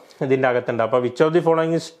സാധ്യതകളും ഇതിൻ്റെ അകത്തുണ്ട്. അപ്പോൾ which of the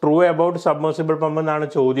following is true about submersible pump എന്നാണ്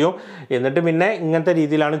ചോദ്യം. എന്നിട്ട് പിന്നെ ഇങ്ങനത്തെ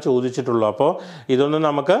രീതിയിലാണ് ചോദിച്ചിട്ടുള്ളൂ. അപ്പോൾ ഇതൊന്നും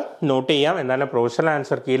നമുക്ക് നോട്ട് ചെയ്യാം. എന്നാൽ പ്രൊഫഷണൽ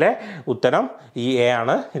ആൻസർ കീയിലെ ഉത്തരം ഈ A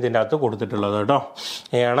ആണ് ഇതിൻ്റെ അകത്ത് കൊടുത്തിട്ടുള്ളത് കേട്ടോ.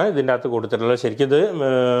 A ആണ് ഇതിൻ്റെ അകത്ത് കൊടുത്തിട്ടുള്ളത്. ശരിക്കും ഇത്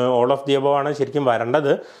ഓൾ ഓഫ് ദി അബവ് ആണ് ശരിക്കും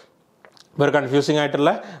വരേണ്ടത്. ഒരു കൺഫ്യൂസിങ്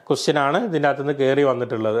ആയിട്ടുള്ള ക്വസ്റ്റ്യൻ ആണ് ഇതിൻ്റെ അകത്തുനിന്ന് കയറി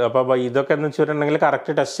വന്നിട്ടുള്ളത്. അപ്പോൾ ഇതൊക്കെ എന്ന് വെച്ചിട്ടുണ്ടെങ്കിൽ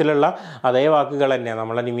കറക്റ്റ് ടെസ്റ്റിലുള്ള അതേ വാക്കുകൾ തന്നെയാണ്,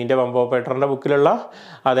 നമ്മളെ നിമീൻ്റെ പമ്പ് ഓപ്പറേറ്ററിൻ്റെ ബുക്കിലുള്ള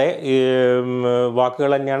അതേ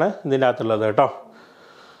വാക്കുകൾ തന്നെയാണ് ഇതിൻ്റെ അകത്തുള്ളത് കേട്ടോ.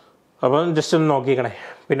 അപ്പം ജസ്റ്റ് ഒന്ന് നോക്കിക്കണേ.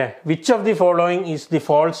 പിന്നെ which of the following is the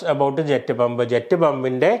false about jet pump? Jet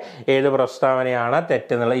പമ്പിൻ്റെ ഏത് പ്രസ്താവനയാണ്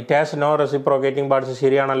തെറ്റെന്നുള്ളത്? It has no reciprocating parts,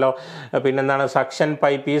 ശരിയാണല്ലോ. പിന്നെന്താണ് suction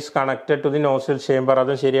pipe is connected to the nozzle chamber,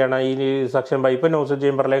 അതും ശരിയാണ്. ഈ സക്ഷൻ പൈപ്പ് നോസിൽ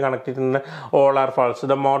ചേംബറിലേക്ക് കണക്ട് ചെയ്തിട്ടുണ്ട്. All are false.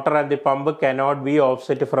 The motor and the pump cannot be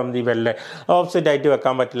offset from the well, offset ആയിട്ട്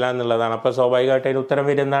വെക്കാൻ പറ്റില്ല എന്നുള്ളതാണ്. അപ്പോൾ സ്വാഭാവികമായിട്ട് അതിന് ഉത്തരം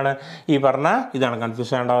വരുന്നതാണ് ഈ പറഞ്ഞ ഇതാണ്.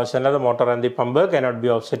 കൺഫ്യൂസ് ചെയ്യേണ്ട ആവശ്യമില്ല. The motor and the pump cannot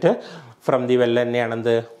be offset from the വെല്ല്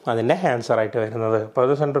തന്നെയാണെന്ത് അതിൻ്റെ ആൻസർ ആയിട്ട് വരുന്നത്. അപ്പോൾ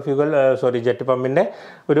അത് ജെറ്റ് പമ്പിൻ്റെ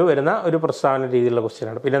വരുന്ന ഒരു പ്രസ്താവന രീതിയിലുള്ള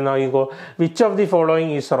ക്വസ്റ്റ്യനാണ്. പിന്നെ നോക്കിക്കോ, which of the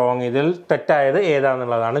following is wrong? ഇതിൽ തെറ്റായത്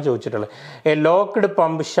ഏതാണെന്നുള്ളതാണ് ചോദിച്ചിട്ടുള്ളത്. A locked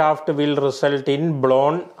pump shaft will result in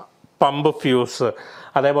blown pump fuse.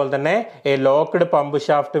 അതേപോലെ തന്നെ A locked pump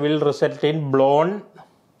shaft will result in blown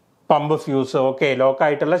pump fuse. Okay,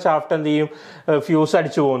 ലോക്കായിട്ടുള്ള shaft എന്ത് ചെയ്യും? ഫ്യൂസ്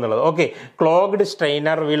അടിച്ചു പോകുന്നുള്ളത്. Okay, clogged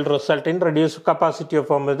strainer will result in reduce capacity of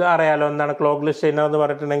pump. ഇത് അറിയാലോ എന്താണ് clogged strainer എന്ന്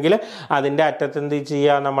പറഞ്ഞിട്ടുണ്ടെങ്കിൽ അതിൻ്റെ അറ്റത്ത് എന്ത്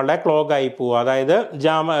ചെയ്യുക? നമ്മളുടെ ക്ലോഗ് ആയി പോവുക, അതായത്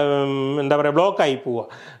ബ്ലോക്ക് ആയി പോവുക,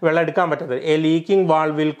 വെള്ളം എടുക്കാൻ പറ്റരുത്. A leaking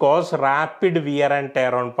valve will cause rapid wear and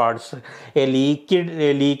tyre on parts. A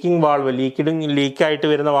leaking valve, ലീക്കായിട്ട്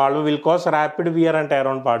വരുന്ന valve will cause rapid wear and tyre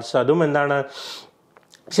on parts. അതും എന്താണ്?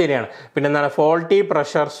 ശരിയാണ്. പിന്നെ എന്താണ്? Faulty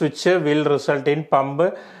pressure switch will result in pump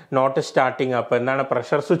not starting up. എന്താണ്?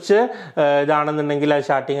 Pressure switch ഇതാണെന്നുണ്ടെങ്കിൽ അത്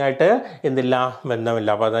starting ആയിട്ട് എന്തില്ല, ബന്ധമില്ല.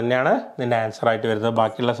 അപ്പോൾ അത് തന്നെയാണ് ഇതിൻ്റെ ആൻസർ ആയിട്ട് വരുന്നത്.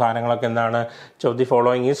 ബാക്കിയുള്ള സാധനങ്ങളൊക്കെ എന്താണ്? ദി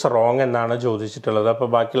ഫോളോയിങ് ഈസ് റോങ് എന്നാണ് ചോദിച്ചിട്ടുള്ളത്. അപ്പോൾ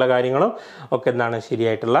ബാക്കിയുള്ള കാര്യങ്ങളും ഒക്കെ എന്താണ്?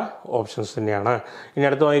 ശരിയായിട്ടുള്ള ഓപ്ഷൻസ് തന്നെയാണ്. ഇനി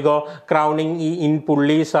അടുത്ത് നോക്കിക്കോ, crowning in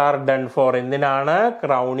pulleys are done for. എന്തിനാണ്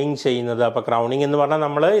ക്രൗണിങ് ചെയ്യുന്നത്? അപ്പോൾ ക്രൗണിങ് എന്ന് പറഞ്ഞാൽ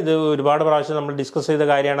നമ്മൾ ഇത് ഒരുപാട് പ്രാവശ്യം നമ്മൾ ഡിസ്കസ് ചെയ്ത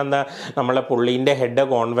കാര്യമാണ്. എന്താ? നമ്മളെ പുള്ളീൻ്റെ ഹെഡ്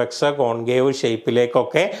കോൺവെക്സ് കോൺകേവ്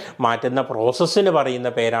ഷേപ്പിലേക്കൊക്കെ മാറ്റുന്ന പ്രോസസ്സിന് പറയുന്ന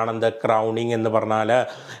പേരാണ് എന്ത്? ക്രൗണിങ് എന്ന് പറഞ്ഞാൽ.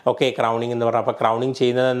 ഓക്കെ, ക്രൗണിങ് എന്ന് പറഞ്ഞാൽ അപ്പോൾ ക്രൗണിങ്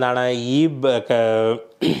ചെയ്യുന്നത് എന്താണ്? ഈ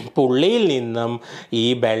പുള്ളിയിൽ നിന്നും ഈ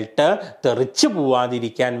ബെൽറ്റ് തെറിച്ച്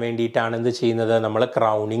പോവാതിരിക്കാൻ വേണ്ടിയിട്ടാണ് എന്ത് ചെയ്യുന്നത്? നമ്മൾ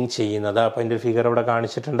ക്രൗണിങ് ചെയ്യുന്നത്. അപ്പോൾ അതിൻ്റെ ഫിഗർ ഇവിടെ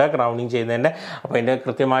കാണിച്ചിട്ടുണ്ട് ക്രൗണിങ് ചെയ്യുന്നതിൻ്റെ. അപ്പോൾ അതിൻ്റെ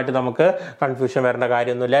കൃത്യമായിട്ട് നമുക്ക് കൺഫ്യൂഷൻ വരേണ്ട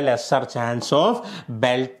കാര്യമൊന്നുമില്ല. Lesser chance of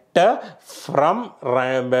belt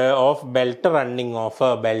belt running of,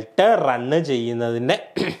 belt run ചെയ്യുന്നതിൻ്റെ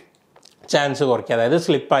ചാൻസ് കുറയ്ക്കുക, അതായത്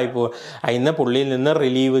സ്ലിപ്പായി പോവുക, അതിന് പുള്ളിയിൽ നിന്ന്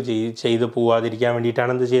റിലീവ് ചെയ്ത് പോവാതിരിക്കാൻ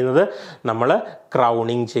വേണ്ടിയിട്ടാണ് എന്ത് ചെയ്യുന്നത്? നമ്മൾ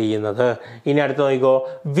ക്രൗണിങ് ചെയ്യുന്നത്. ഇനി അടുത്ത് നോക്കിക്കോ,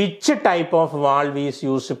 which type of valve is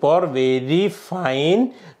used for very fine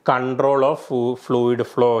control of fluid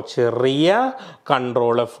flow? ചെറിയ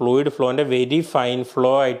control, fluid ഫ്ലോൻ്റെ very fine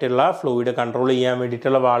flow ആയിട്ടുള്ള ഫ്ലൂയിഡ് കൺട്രോൾ ചെയ്യാൻ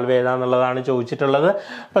വേണ്ടിയിട്ടുള്ള വാൾവ് ഏതാണെന്നുള്ളതാണ് ചോദിച്ചിട്ടുള്ളത്.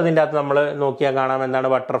 അപ്പോൾ അതിൻ്റെ അകത്ത് നമ്മൾ നോക്കിയാൽ കാണാം എന്താണ്?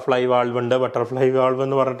 ബട്ടർഫ്ലൈ വാൾവ് ഉണ്ട്. ബട്ടർഫ്ലൈ വാൾവ്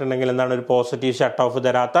എന്ന് പറഞ്ഞിട്ടുണ്ടെങ്കിൽ എന്താണ്? ഒരു പോസിറ്റീവ് ഷട്ട് ഓഫ്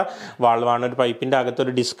തരാത്ത വാൾവാണ്. ഒരു പൈപ്പിൻ്റെ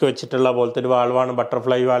അകത്തൊരു ഡിസ്ക് വെച്ചിട്ടുള്ള പോലത്തെ ഒരു വാൾവാണ്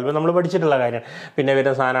ബട്ടർഫ്ലൈ വാൾവ്. നമ്മൾ പഠിച്ചിട്ടുള്ള കാര്യം. പിന്നെ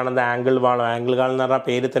വരുന്ന സാധനമാണ് ആംഗിൾ വാൾവ്. ആംഗിൾ വാൾവ് എന്ന് പറഞ്ഞാൽ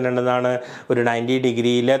പേര് തന്നെ ഉണ്ടെന്നാണ്. ഒരു 90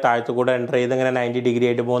 ഡിഗ്രിയിൽ താഴത്തു കൂടെ എൻ്റർ ചെയ്ത് ഇങ്ങനെ 90 ഡിഗ്രി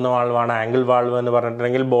ആയിട്ട് പോകുന്ന വാൾവാണ് ആംഗിൾ വാൾവ് എന്ന്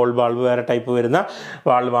പറഞ്ഞിട്ടുണ്ടെങ്കിൽ. ബോൾ വാൾവ് വേറെ ടൈപ്പ് വരുന്ന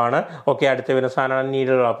വാൾവാണ്. ഓക്കെ, അടുത്ത വരുന്ന സാധനമാണ്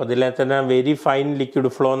നീഡിൽ. അപ്പോൾ ഇതിലെ തന്നെ വെരി ഫൈൻ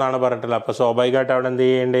ലിക്വിഡ് ഫ്ലോ എന്നാണ് പറഞ്ഞിട്ടുള്ളത്. അപ്പോൾ സ്വാഭാവികമായിട്ട് അവിടെ എന്ത്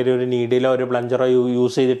ചെയ്യേണ്ട? ഒരു നീഡിലോ ഒരു പ്ലഞ്ചറോ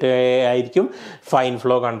യൂസ് ചെയ്തിട്ട് ആയിരിക്കും ഫൈൻ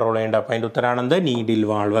ഫ്ലോ കൺട്രോൾ ചെയ്യേണ്ടത്. അപ്പോൾ അതിൻ്റെ ഉത്തരമാണെന്ത്? Needle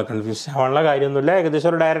valve. കൺഫ്യൂസ് ആവാനുള്ള കാര്യമൊന്നുമില്ല.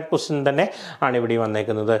 ഏകദേശം ഒരു ഡയറക്റ്റ് ക്വസ്റ്റ്യൻ തന്നെ ആണ് ഇവിടെ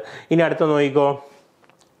വന്നേക്കുന്നത്. ഇനി അടുത്ത നോക്കിക്കോ,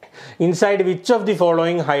 inside which of the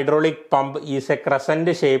following hydraulic pump is A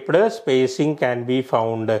crescent shaped spacing can be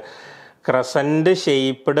found? Crescent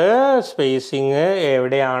shaped spacing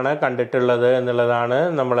എവിടെയാണ് കണ്ടിട്ടുള്ളത് എന്നുള്ളതാണ്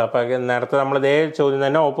നമ്മൾ. അപ്പോൾ നേരത്തെ നമ്മൾ ഇതേ ചോദ്യം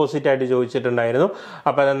തന്നെ ഓപ്പോസിറ്റായിട്ട് ചോദിച്ചിട്ടുണ്ടായിരുന്നു.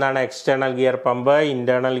 അപ്പോൾ അതെന്താണ്? External gear pump,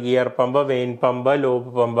 internal gear pump, vein pump,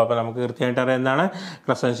 lube pump. അപ്പോൾ നമുക്ക് കൃത്യമായിട്ട് അറിയാം എന്താണ്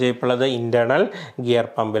crescent ഷേപ്പുള്ളത്? Internal gear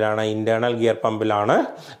പമ്പിലാണ്. Internal gear പമ്പിലാണ്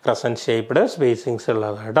crescent shaped സ്പേസിങ്സ്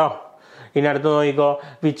ഉള്ളത് കേട്ടോ. ഇനി അടുത്ത് നോക്കിക്കോ,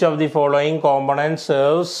 which of the following component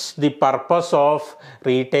serves the purpose of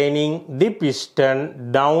retaining the piston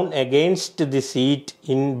down against the seat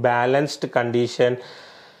in balanced condition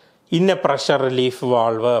in A pressure relief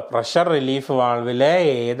valve? Pressure relief വാൾവിലെ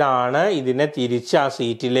ഏതാണ് ഇതിനെ തിരിച്ച് ആ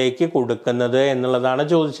സീറ്റിലേക്ക് കൊടുക്കുന്നത് എന്നുള്ളതാണ്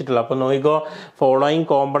ചോദിച്ചിട്ടുള്ളത്. അപ്പോൾ നോക്കിക്കോ, following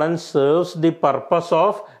component serves the purpose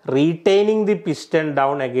of retaining the piston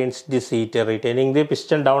down against the seat. Retaining the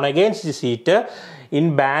piston down against the seat in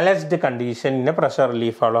balanced condition in A pressure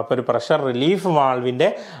relief valve. അപ്പോൾ ഒരു പ്രഷർ റിലീഫ് വാൾവിൻ്റെ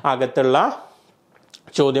അകത്തുള്ള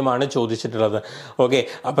ചോദ്യമാണ് ചോദിച്ചിട്ടുള്ളത്. ഓക്കെ,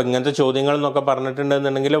 അപ്പോൾ ഇങ്ങനത്തെ ചോദ്യങ്ങൾ എന്നൊക്കെ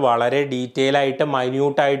പറഞ്ഞിട്ടുണ്ടെന്നുണ്ടെങ്കിൽ വളരെ ഡീറ്റെയിൽ ആയിട്ട്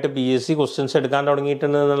മൈന്യൂട്ടായിട്ട് PSC ക്വസ്റ്റ്യൻസ് എടുക്കാൻ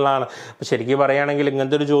തുടങ്ങിയിട്ടുണ്ട് എന്നുള്ളതാണ്. അപ്പോൾ ശരിക്കും പറയുകയാണെങ്കിൽ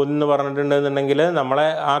ഇങ്ങനത്തെ ഒരു ചോദ്യം എന്ന് പറഞ്ഞിട്ടുണ്ടെന്നുണ്ടെങ്കിൽ നമ്മളെ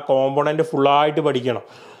ആ കോമ്പോണൻറ്റ് ഫുള്ളായിട്ട് പഠിക്കണം.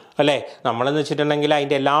 അല്ലേ? നമ്മളെന്ന് വെച്ചിട്ടുണ്ടെങ്കിൽ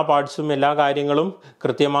അതിൻ്റെ എല്ലാ പാർട്സും എല്ലാ കാര്യങ്ങളും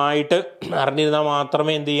കൃത്യമായിട്ട് അറിഞ്ഞിരുന്നാൽ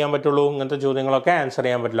മാത്രമേ എന്ത് ചെയ്യാൻ പറ്റുള്ളൂ, ഇങ്ങനത്തെ ചോദ്യങ്ങളൊക്കെ ആൻസർ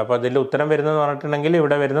ചെയ്യാൻ പറ്റുള്ളൂ. അപ്പോൾ അതിൽ ഉത്തരം വരുന്നതെന്ന് പറഞ്ഞിട്ടുണ്ടെങ്കിൽ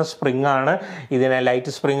ഇവിടെ വരുന്ന സ്പ്രിങ് ആണ്. ഇതിനെ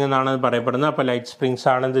ലൈറ്റ് സ്പ്രിങ് എന്നാണ് പറയപ്പെടുന്നത്. അപ്പോൾ ലൈറ്റ് സ്പ്രിങ്സ്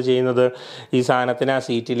ആണ് എന്ത് ചെയ്യുന്നത്, ഈ സാധനത്തിന് ആ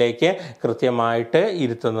സീറ്റിലേക്ക് കൃത്യമായിട്ട്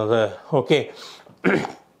ഇരുത്തുന്നത്. ഓക്കെ,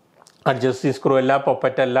 അഡ്ജസ്റ്റ് സ്ക്രൂ അല്ല,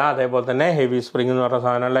 പൊപ്പറ്റ് അല്ല, അതേപോലെ തന്നെ ഹെവി സ്പ്രിങ് എന്ന് പറഞ്ഞ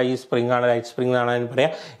സാധനമല്ല. ഈ സ്പ്രിങ് ആണ്, ലൈറ്റ് സ്പ്രിങ് എന്നാണ് അതിന്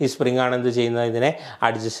പറയുക. ഈ സ്പ്രിങ് ആണ് എന്ത് ചെയ്യുന്നത്, ഇതിനെ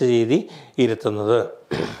അഡ്ജസ്റ്റ് ചെയ്ത് ഇരുത്തുന്നത്.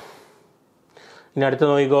 ഇനി അടുത്ത്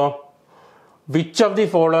നോക്കിക്കോ, which of the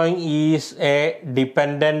following is A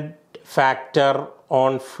dependent factor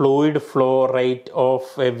on fluid flow rate of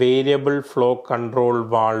A variable flow control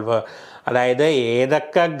valve. അതായത്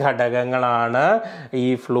ഏതൊക്കെ ഘടകങ്ങളാണ് ഈ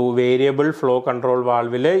വേരിയബിൾ ഫ്ലോ കൺട്രോൾ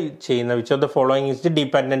വാൾവിൽ ചെയ്യുന്ന, which of the following is the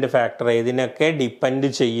dependent factor, ഏതിനൊക്കെ depend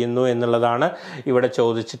ചെയ്യുന്നു എന്നുള്ളതാണ് ഇവിടെ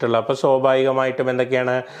ചോദിച്ചിട്ടുള്ളത്. അപ്പോൾ സ്വാഭാവികമായിട്ടും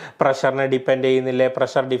എന്തൊക്കെയാണ്, പ്രഷറിനെ ഡിപ്പെൻഡ് ചെയ്യുന്നില്ലേ,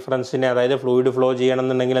 പ്രഷർ ഡിഫറൻസിനെ, അതായത് ഫ്ലൂയിഡ് ഫ്ലോ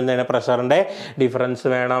ചെയ്യണമെന്നുണ്ടെങ്കിൽ എന്താണ്, പ്രഷറിൻ്റെ ഡിഫറൻസ്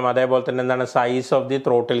വേണം. അതേപോലെ തന്നെ എന്താണ്, size of the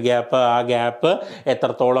throttle gap, ആ ഗ്യാപ്പ്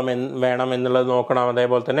എത്രത്തോളം വേണം എന്നുള്ളത് നോക്കണം.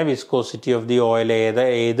 അതേപോലെ തന്നെ വിസ്കോസിറ്റി ഓഫ് ദി ഓയിൽ,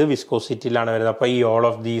 ഏത് വിസ്കോസിറ്റിയിലാണ് വരുന്നത്. അപ്പോൾ ഈ ഓൾ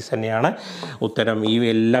ഓഫ് ദീസ് തന്നെയാണ് ഉത്തരം. ഈ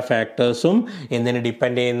എല്ലാ ഫാക്ടേഴ്സും എന്തിന്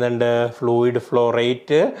ഡിപ്പെൻഡ് ചെയ്യുന്നുണ്ട്, fluid flow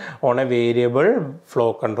rate on A variable flow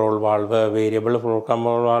control valve. Variable flow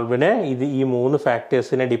control വാൾവിനെ ഈ 3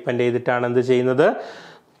 ഫാക്ടേഴ്സിനെ ഡിപ്പെൻഡ് ചെയ്തിട്ടാണ് എന്ത് ചെയ്യുന്നത്,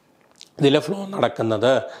 ഇതിലെ ഫ്ലോ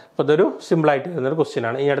നടക്കുന്നത്. അപ്പോൾ ഇതൊരു സിമ്പിളായിട്ട് വരുന്നൊരു ക്വസ്റ്റ്യൻ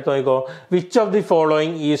ആണ്. ഇനി അടുത്ത് നോക്കിക്കോ, which of the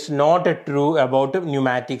following is not A true about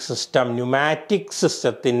pneumatic system. Pneumatic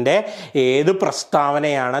സിസ്റ്റത്തിൻ്റെ ഏത്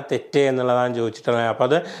പ്രസ്താവനയാണ് തെറ്റ് എന്നുള്ളതാണ് ചോദിച്ചിട്ടുള്ളത്. അപ്പോൾ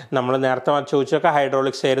അത് നമ്മൾ നേരത്തെ ചോദിച്ചൊക്കെ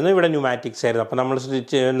ഹൈഡ്രോളിക്സ് ആയിരുന്നു, ഇവിടെ ന്യൂമാറ്റിക്സ് ആയിരുന്നു. അപ്പോൾ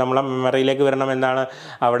നമ്മളെ മെമ്മറിയിലേക്ക് വരണം എന്താണ്,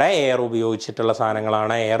 അവിടെ എയർ ഉപയോഗിച്ചിട്ടുള്ള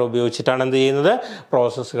സാധനങ്ങളാണ്, എയർ ഉപയോഗിച്ചിട്ടാണ് എന്ത് ചെയ്യുന്നത്,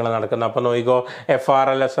 പ്രോസസ്സുകൾ നടക്കുന്നത്. അപ്പോൾ നോക്കിക്കോ,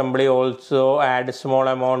 FRL assembly also add small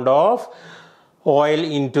amount of oil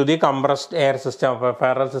in to the compressed air system. അപ്പോൾ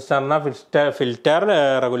FRL സിസ്റ്റം പറഞ്ഞാൽ ഫിൽറ്റർ,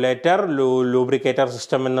 റെഗുലേറ്റർ, ലൂബ്രിക്കേറ്റർ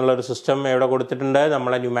സിസ്റ്റം എന്നുള്ളൊരു സിസ്റ്റം എവിടെ കൊടുത്തിട്ടുണ്ട്,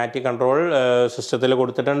 നമ്മളെ ന്യൂമാറ്റിക് കൺട്രോൾ സിസ്റ്റത്തിൽ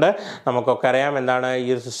കൊടുത്തിട്ടുണ്ട്. നമുക്കൊക്കെ അറിയാം എന്താണ് ഈ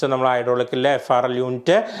ഒരു സിസ്റ്റം, നമ്മൾ ഹൈഡ്രോളിക്കിലെ FRL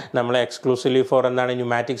യൂണിറ്റ് നമ്മൾ എക്സ്ക്ലൂസീവ്ലി ഫോർ എന്താണ്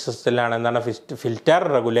ന്യൂമാറ്റിക് സിസ്റ്റത്തിലാണ്, എന്താണ് ഫിൽറ്റർ,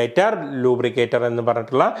 റെഗുലേറ്റർ, ലൂബ്രിക്കേറ്റർ എന്ന്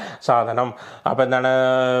പറഞ്ഞിട്ടുള്ള സാധനം. അപ്പോൾ എന്താണ്,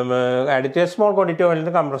 അഡിറ്റ് small quantity oil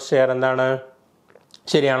compressed air എന്താണ്,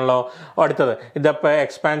 ശരിയാണല്ലോ. അടുത്തത് ഇതിപ്പോൾ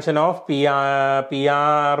expansion of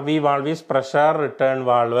PRV valve is pressure return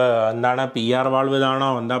valve. എന്താണ് PR വാൾവ് ഇതാണോ,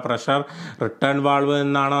 എന്താ പ്രഷർ റിട്ടേൺ വാൾവ്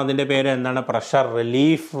എന്നാണോ അതിൻ്റെ പേര്, എന്താണ് പ്രഷർ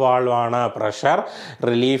റിലീഫ് വാൾവ് ആണ്, പ്രഷർ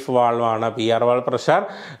റിലീഫ് വാൾവ് ആണ് PR valve, pressure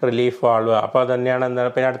relief valve. അപ്പോൾ തന്നെയാണ്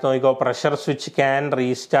എന്താണ്. പിന്നെ അടുത്ത് നോക്കിക്കോ, pressure switch can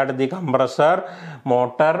restart the compressor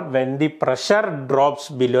motor when the pressure drops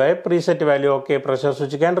below A preset value. Okay, pressure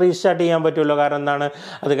switch can restart ചെയ്യാൻ പറ്റുമല്ലോ, കാരണം എന്താണ്,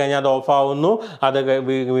 അത് കഴിഞ്ഞാൽ അത് ഓഫ് ആവുന്നു, അത്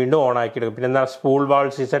വീണ്ടും ഓൺ ആക്കി എടുക്കും. പിന്നെ എന്താ, spool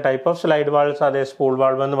valves is A type of slide valves. അതേ സ്പൂൾ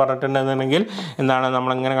വാൾവ് എന്ന് പറഞ്ഞിട്ടുണ്ടെന്നുണ്ടെങ്കിൽ എന്താണ്,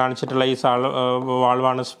 നമ്മളിങ്ങനെ കാണിച്ചിട്ടുള്ള ഈ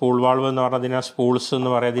വാൾവാണ് സ്പൂൾ വാൾവ് എന്ന് പറഞ്ഞാൽ, അതിനാണ് സ്പൂൾസ്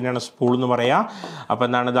എന്ന് പറയുക, ഇതിനാണ് സ്പൂൾ എന്ന് പറയുക. അപ്പോൾ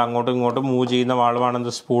എന്താണ്, ഇത് അങ്ങോട്ടും ഇങ്ങോട്ടും മൂവ് ചെയ്യുന്ന വാൾവാണ്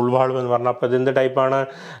ഇത് സ്പൂൾ വാൾവ് എന്ന് പറഞ്ഞാൽ. അപ്പോൾ ഇതെന്ത് ടൈപ്പാണ്,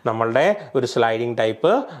 നമ്മളുടെ ഒരു സ്ലൈഡിങ്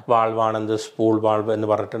ടൈപ്പ് വാൾവാണ് എന്ത്, സ്പൂൾ വാൾവ് എന്ന്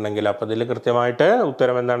പറഞ്ഞിട്ടുണ്ടെങ്കിൽ. അപ്പോൾ ഇതിൽ കൃത്യമായിട്ട്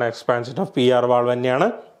ഉത്തരം എന്താണ്, എക്സ്പാൻഷൻ ഓഫ് PR വാൾവ് തന്നെയാണ്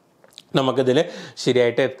നമുക്കിതിൽ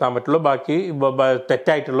ശരിയായിട്ട് എത്താൻ പറ്റുള്ളൂ. ബാക്കി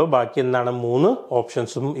തെറ്റായിട്ടുള്ളൂ. ബാക്കി എന്താണ്, 3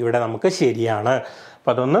 ഓപ്ഷൻസും ഇവിടെ നമുക്ക് ശരിയാണ്.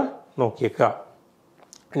 അപ്പോൾ അതൊന്ന് നോക്കിയേക്കുക.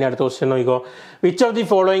 ഇനി അടുത്ത ക്വസ്റ്റ്യൻ നോക്കിക്കോ, which of the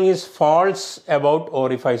following is false about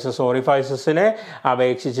ഓറിഫൈസസ്. ഓറിഫൈസസിനെ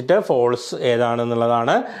അപേക്ഷിച്ചിട്ട് ഫോൾസ്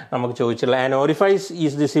ഏതാണെന്നുള്ളതാണ് നമുക്ക് ചോദിച്ചിട്ടുള്ളത്. And orifice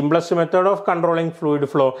is the simplest method of controlling fluid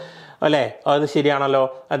flow. അല്ലേ, അത് ശരിയാണല്ലോ.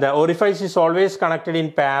 അതെ, orifice is always connected in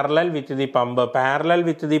parallel with the pump. Parallel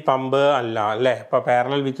with the pump അല്ല, അല്ലേ. അപ്പോൾ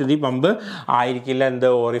പാരലൽ വിത്ത് ദി പമ്പ് ആയിരിക്കില്ല എന്ത്,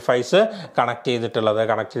 ഓറിഫൈസ് കണക്ട് ചെയ്തിട്ടുള്ളത്.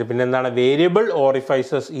 പിന്നെ എന്താണ്, variable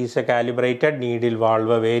ഓറിഫൈസസ് is A calibrated needle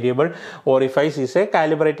valve. Variable orifice is A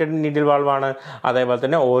calibrated needle valve ആണ്. അതേപോലെ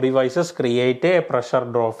തന്നെ ഓറിഫൈസസ് ക്രിയേറ്റ് എ പ്രഷർ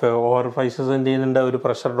ഡ്രോപ്പ്. ഓറിഫൈസസ് എന്ത് ചെയ്യുന്നുണ്ട്, ഒരു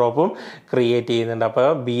പ്രഷർ ഡ്രോപ്പും ക്രിയേറ്റ് ചെയ്യുന്നുണ്ട്. അപ്പോൾ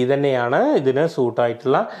B തന്നെയാണ് ഇതിന്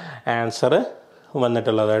സൂട്ടായിട്ടുള്ള ആൻസർ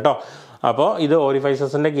വന്നിട്ടുള്ളത് കേട്ടോ. അപ്പോൾ ഇത്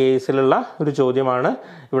ഓറിഫൈസസിൻ്റെ കേസിലുള്ള ഒരു ചോദ്യമാണ്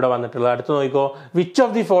ഇവിടെ വന്നിട്ടുള്ളത്. അടുത്ത് നോക്കിക്കോ, which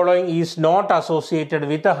of the following is not associated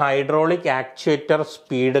with hydraulic actuator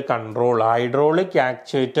speed control. Hydraulic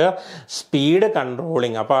actuator speed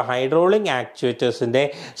controlling. അപ്പോൾ ഹൈഡ്രോളിക് ആക്ച്വേറ്റേഴ്സിൻ്റെ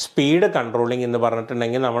സ്പീഡ് കൺട്രോളിങ് എന്ന്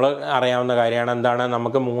പറഞ്ഞിട്ടുണ്ടെങ്കിൽ നമ്മൾ അറിയാവുന്ന കാര്യമാണ്. എന്താണ്,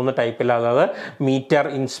 നമുക്ക് 3 ടൈപ്പിൽ, അതായത് metre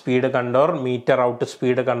in speed control, metre out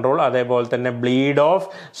speed control, അതേപോലെ തന്നെ ബ്ലീഡ് ഓഫ്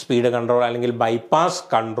സ്പീഡ് കൺട്രോൾ അല്ലെങ്കിൽ ബൈപ്പാസ്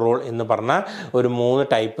കൺട്രോൾ എന്ന് പറഞ്ഞ ഒരു 3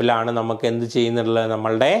 ടൈപ്പിലാണ് നമുക്ക് നമുക്ക് എന്ത് ചെയ്യുന്നുള്ളത്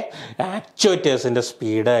നമ്മളുടെ ആക്ച്വേറ്റേഴ്സിൻ്റെ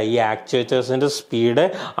സ്പീഡ്, ഈ ആക്ച്വേറ്റേഴ്സിൻ്റെ സ്പീഡ്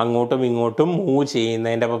അങ്ങോട്ടും ഇങ്ങോട്ടും മൂവ്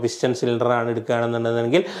ചെയ്യുന്നതിൻ്റെ, അപ്പോൾ പിസ്റ്റൺ സിലിണ്ടറാണ്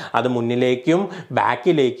എടുക്കുകയാണെന്നുണ്ടെങ്കിൽ അത് മുന്നിലേക്കും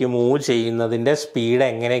ബാക്കിലേക്കും മൂവ് ചെയ്യുന്നതിൻ്റെ സ്പീഡ്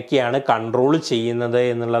എങ്ങനെയൊക്കെയാണ് കൺട്രോൾ ചെയ്യുന്നത്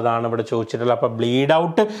എന്നുള്ളതാണ് ഇവിടെ ചോദിച്ചിട്ടുള്ളത്. അപ്പോൾ bleed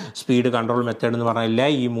out speed control method എന്ന് പറഞ്ഞില്ല,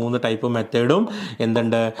 ഈ 3 ടൈപ്പ് മെത്തേഡും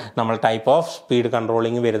എന്തുണ്ട് നമ്മൾ ടൈപ്പ് ഓഫ് സ്പീഡ്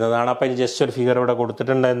കൺട്രോളിങ് വരുന്നതാണ്. അപ്പോൾ ജസ്റ്റ് ഒരു ഫിഗർ ഇവിടെ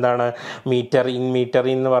കൊടുത്തിട്ടുണ്ട്. എന്താണ് മീറ്റർ ഇൻ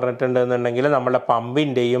എന്ന് പറഞ്ഞിട്ടുണ്ട് എന്നുണ്ടെങ്കിൽ നമ്മുടെ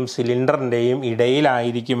പമ്പിൻ്റെയും സിലിണ്ടറിൻ്റെയും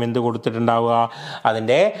ഇടയിലായിരിക്കും എന്ത് കൊടുത്തിട്ടുണ്ടാവുക,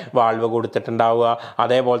 അതിൻ്റെ വാൾവ് കൊടുത്തിട്ടുണ്ടാവുക.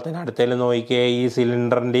 അതേപോലെ തന്നെ അടുത്തതിൽ നോക്കിയേ, ഈ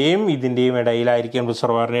സിലിണ്ടറിൻ്റെയും ഇതിൻ്റെയും ഇടയിലായിരിക്കും,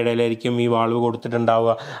 റിസർവറിൻ്റെ ഇടയിലായിരിക്കും ഈ വാൾവ്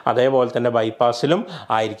കൊടുത്തിട്ടുണ്ടാവുക. അതേപോലെ തന്നെ ബൈപ്പാസിലും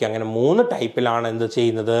ആയിരിക്കും. അങ്ങനെ 3 ടൈപ്പിലാണ് എന്ത്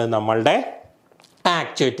ചെയ്യുന്നത് നമ്മളുടെ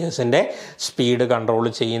ആക്ച്വേറ്റേഴ്സിൻ്റെ സ്പീഡ് കൺട്രോൾ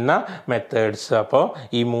ചെയ്യുന്ന മെത്തേഡ്സ്. അപ്പോൾ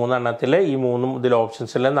ഈ 3 എണ്ണത്തിൽ ഈ 3 ഇതിൽ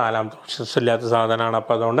ഓപ്ഷൻസിൽ 4ാമത്തെ ഓപ്ഷൻസ് ഇല്ലാത്ത സാധനമാണ്.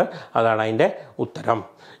 അപ്പോൾ അതുകൊണ്ട് അതാണ് അതിൻ്റെ ഉത്തരം.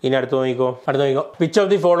 ഇനി അടുത്ത് നോക്കിക്കോ. Which of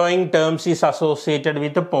the following terms is associated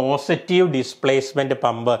with positive displacement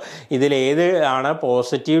pump? ഇതിൽ ഏത് ആണ്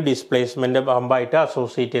പോസിറ്റീവ് ഡിസ്പ്ലേസ്മെൻറ്റ് പമ്പായിട്ട്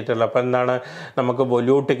അസോസിയേറ്റ് ചെയ്തിട്ടുള്ളത്? അപ്പോൾ എന്താണ് നമുക്ക്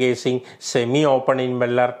volute casing, semi open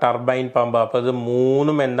ഇൻവെല്ലർ, turbine pump. അപ്പോൾ ഇത്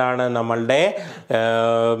 3ഉം എന്താണ് നമ്മളുടെ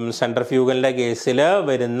സെൻട്രിഫ്യൂഗലിൻ്റെ കേസിൽ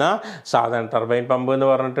വരുന്ന സാധനം. ടർബൈൻ പമ്പ് എന്ന്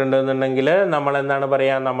പറഞ്ഞിട്ടുണ്ടെന്നുണ്ടെങ്കിൽ നമ്മൾ എന്താണ്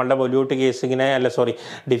പറയുക, നമ്മളുടെ വൊല്യൂട്ട് കേസിങ്ങിനെ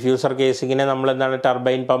ഡിഫ്യൂസർ കേസിങ്ങിനെ നമ്മൾ എന്താണ്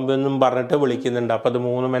ടർബൈൻ പമ്പ് എന്നും പറഞ്ഞിട്ട് വിളിക്കുന്നുണ്ട്. അപ്പോൾ ഇത്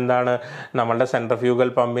 3ഉം എന്താണ് നമ്മളുടെ സെൻട്രിഫ്യൂഗൽ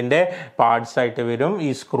പമ്പിൻ്റെ പാർട്സ് ആയിട്ട് വരും. ഈ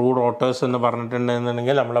സ്ക്രൂ റോട്ടേഴ്സ് എന്ന്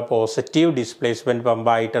പറഞ്ഞിട്ടുണ്ടെന്നുണ്ടെങ്കിൽ നമ്മുടെ പോസിറ്റീവ് ഡിസ്പ്ലേസ്മെൻറ്റ്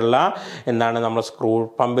പമ്പായിട്ടുള്ള എന്താണ് നമ്മൾ സ്ക്രൂ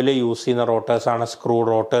പമ്പിൽ യൂസ് ചെയ്യുന്ന റോട്ടേഴ്സാണ് സ്ക്രൂ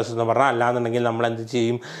റോട്ടേഴ്സ് എന്ന് പറഞ്ഞാൽ. അല്ലാന്നുണ്ടെങ്കിൽ നമ്മൾ എന്ത്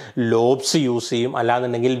ചെയ്യും, ലോബ്സ് യൂസ് ചെയ്യും,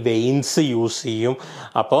 അല്ലാന്നുണ്ടെങ്കിൽ വെയിൻസ് യൂസ് ചെയ്യും.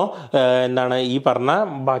 അപ്പോൾ എന്താണ് ഈ പറഞ്ഞ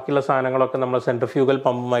ബാക്കിയുള്ള സാധനങ്ങളൊക്കെ നമ്മൾ സെൻട്രിഫ്യൂഗൽ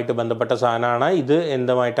പമ്പുമായിട്ട് ബന്ധപ്പെട്ട സാധനമാണ്. ഇത്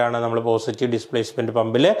എന്തുമായിട്ടാണ് നമ്മൾ പോസിറ്റീവ് ഡിസ്പ്ലേസ്മെൻറ്റ്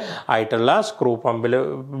പമ്പിൽ ആയിട്ടുള്ള സ്ക്രൂ പമ്പിൽ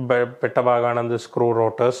പെട്ട ഭാഗമാണ് എന്ത് സ്ക്രൂ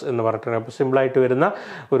റോട്ടേഴ്സ് എന്ന് പറഞ്ഞിട്ടുണ്ട്. അപ്പോൾ സിമ്പിളായിട്ട് വരുന്ന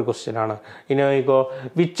ഒരു ക്വസ്റ്റ്യൻ ആണ്. ഇനി നോക്കിക്കോ,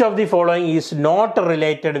 which of the following is not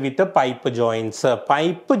related with pipe joints?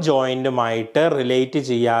 Pipe ജോയിൻറ്റുമായിട്ട് relate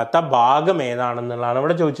ചെയ്യാത്ത ഭാഗം ഏതാണെന്നുള്ളതാണ്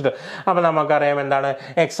ഇവിടെ ചോദിച്ചിട്ട്. അപ്പോൾ നമുക്കറിയാം എന്താണ്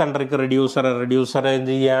എക്സെൻട്രിക് റെഡ്യൂസർ. റെഡ്യൂസർ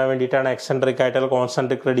എന്ത് ചെയ്യാൻ വേണ്ടിയിട്ടാണ് എക്സെൻട്രിക് ആയിട്ടുള്ള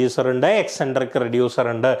കോൺസെൻട്രിക് റെഡ്യൂസർ ഉണ്ട്, എക്സെൻട്രിക് റെഡ്യൂസർ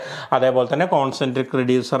ഉണ്ട്. അതേപോലെ തന്നെ കോൺസെൻട്രിക്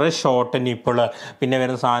റെഡ്യൂസർ, ഷോർട്ട് നിപ്പിള്, പിന്നെ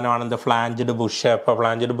വരുന്ന സാധനമാണ് എന്ത് ഫ്ലാഞ്ചഡ് ബുഷ്. അപ്പോൾ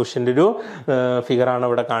ഫ്ലാഞ്ചഡ് ബുഷിൻ്റെ ഒരു ഫിഗറാണ്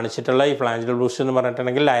ഇവിടെ കാണിച്ചിട്ടുള്ളത്. ഈ ഫ്ലാഞ്ചഡ് ബുഷ് എന്ന്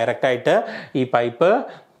പറഞ്ഞിട്ടുണ്ടെങ്കിൽ ഡയറക്റ്റായിട്ട് ഈ പൈപ്പ്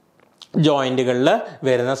ജോയിൻറ്റുകളിൽ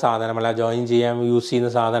വരുന്ന സാധനമല്ല, ജോയിൻ ചെയ്യാൻ യൂസ് ചെയ്യുന്ന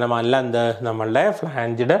സാധനമല്ല എന്ത് നമ്മളുടെ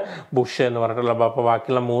ഫ്ലാഞ്ചഡ് ബുഷ് എന്ന് പറഞ്ഞിട്ടുള്ളത്. അപ്പോൾ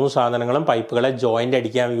ബാക്കിയുള്ള 3 സാധനങ്ങളും പൈപ്പുകളെ ജോയിൻ്റ്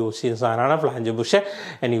അടിക്കാൻ യൂസ് ചെയ്യുന്ന സാധനമാണ്. ഫ്ലാഞ്ച് ബുഷ്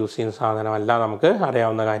യൂസ് ചെയ്യുന്ന സാധനമല്ല, നമുക്ക്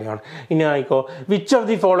അറിയാവുന്ന കാര്യമാണ്. ഇനി ആയിക്കോ, which of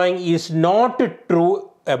the following is not true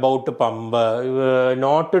about pump?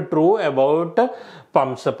 Not true about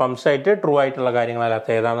pumps ആയിട്ട് ട്രൂ ആയിട്ടുള്ള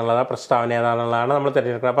കാര്യങ്ങളല്ലാത്ത ഏതാണെന്നുള്ളത് പ്രസ്താവന ഏതാണെന്നുള്ളതാണ് നമ്മൾ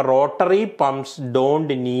തിരഞ്ഞെടുക്കുന്നത്. അപ്പോൾ rotary pumps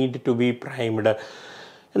don't need to B primed.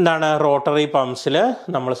 എന്താണ് റോട്ടറി പമ്പ്സിൽ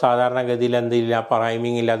നമ്മൾ സാധാരണഗതിയിൽ എന്തില്ല,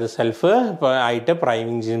 പ്രൈമിംഗ് ഇല്ല. അത് സെൽഫ് ആയിട്ട്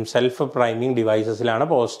പ്രൈമിംഗ് ചെയ്യും. Self priming ഡിവൈസസിലാണ്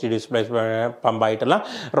positive displacement പമ്പായിട്ടുള്ള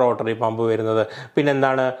rotary pump വരുന്നത്.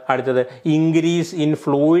 പിന്നെന്താണ് അടുത്തത്, increase in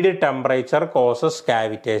fluid temperature causes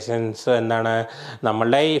കാവിറ്റേഷൻസ്. എന്താണ്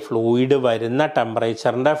നമ്മളുടെ ഈ ഫ്ലൂയിഡ് വരുന്ന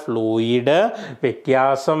ടെമ്പറേച്ചറിൻ്റെ ഫ്ലൂയിഡ്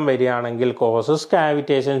വ്യത്യാസം വരികയാണെങ്കിൽ കോസസ്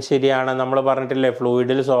കാവിറ്റേഷൻ. ശരിയാണ്, നമ്മൾ പറഞ്ഞിട്ടില്ലേ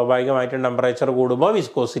ഫ്ലൂയിഡിൽ സ്വാഭാവികമായിട്ടും ടെമ്പറേച്ചർ കൂടുമ്പോൾ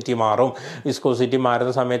വിസ്കോസിറ്റി മാറും. വിസ്കോസിറ്റി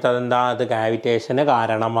മാറുന്ന സമയത്ത് അതെന്താ, അത് കാവിറ്റേഷന്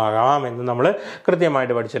കാരണമാകാം എന്ന് നമ്മൾ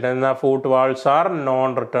കൃത്യമായിട്ട് പഠിച്ചിട്ടുണ്ട്. എന്നാൽ foot valves R non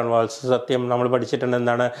return valves. സത്യം നമ്മൾ പഠിച്ചിട്ടുണ്ട്.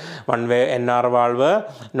 എന്താണ് one way NR valve,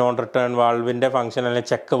 non return വാൾവിൻ്റെ function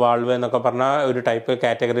അല്ലെങ്കിൽ ചെക്ക് വാൾവ് എന്നൊക്കെ പറഞ്ഞ ഒരു ടൈപ്പ്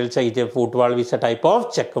കാറ്റഗറിയിൽ ചെയ്ത് foot valve is A type of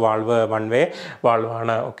cheque valve, one way valve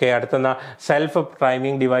ആണ്. ഓക്കെ, അടുത്ത self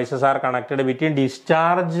priming devices are connected between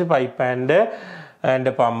discharge pipe and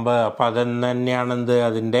pump. അപ്പോൾ അത് തന്നെയാണെന്ത്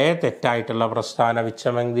അതിൻ്റെ തെറ്റായിട്ടുള്ള പ്രസ്താവന. Which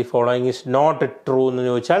among the following is not true എന്ന്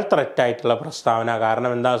ചോദിച്ചാൽ തെറ്റായിട്ടുള്ള പ്രസ്താവന.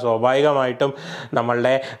 കാരണം എന്താ, സ്വാഭാവികമായിട്ടും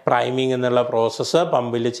നമ്മളുടെ പ്രൈമിംഗ് എന്നുള്ള പ്രോസസ്സ്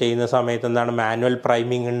പമ്പിൽ ചെയ്യുന്ന സമയത്ത് എന്താണ് മാനുവൽ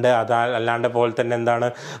പ്രൈമിംഗ് ഉണ്ട്. അല്ലാണ്ട് പോലെ തന്നെ എന്താണ്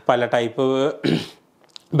പല type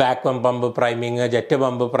vacuum pump priming, jet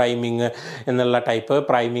pump priming എന്നുള്ള ടൈപ്പ്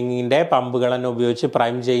പ്രൈമിങ്ങിൻ്റെ പമ്പുകൾ തന്നെ ഉപയോഗിച്ച്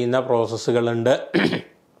പ്രൈം ചെയ്യുന്ന പ്രോസസ്സുകളുണ്ട്.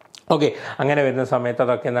 ഓക്കെ, അങ്ങനെ വരുന്ന സമയത്ത്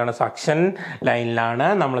അതൊക്കെ എന്താണ് സക്ഷൻ ലൈനിലാണ്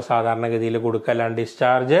നമ്മൾ സാധാരണഗതിയിൽ കൊടുക്കുക. അല്ലാണ്ട്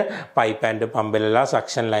ഡിസ്ചാർജ് പൈപ്പ് ആൻഡ് പമ്പിലല്ല,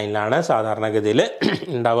 സക്ഷൻ ലൈനിലാണ് സാധാരണഗതിയിൽ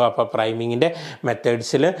ഉണ്ടാവുക. അപ്പോൾ പ്രൈമിങ്ങിൻ്റെ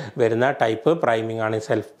മെത്തേഡ്സിൽ വരുന്ന ടൈപ്പ് പ്രൈമിംഗ് ആണ്.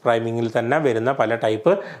 സെൽഫ് പ്രൈമിങ്ങിൽ തന്നെ വരുന്ന പല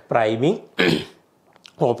ടൈപ്പ് പ്രൈമിങ്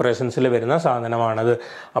ഓപ്പറേഷൻസിൽ വരുന്ന സാധനമാണത്.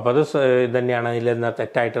 അപ്പോൾ അത് തന്നെയാണ് ഇതിൽ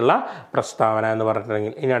തെറ്റായിട്ടുള്ള പ്രസ്താവന എന്ന്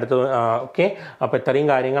പറഞ്ഞിട്ടുണ്ടെങ്കിൽ. ഇനി അടുത്ത് ഓക്കെ, അപ്പോൾ ഇത്രയും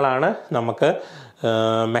കാര്യങ്ങളാണ് നമുക്ക്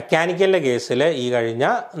മെക്കാനിക്കലിൻ്റെ കേസിൽ ഈ കഴിഞ്ഞ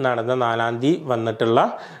നടന്ന 4-ാം തീയതി വന്നിട്ടുള്ള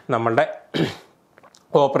നമ്മളുടെ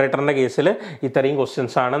ഓപ്പറേറ്ററിൻ്റെ കേസിൽ ഇത്രയും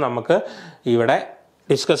ക്വസ്റ്റ്യൻസാണ് നമുക്ക് ഇവിടെ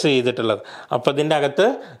ഡിസ്കസ് ചെയ്തിട്ടുള്ളത്. അപ്പോൾ ഇതിൻ്റെ അകത്ത്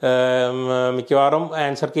മിക്കവാറും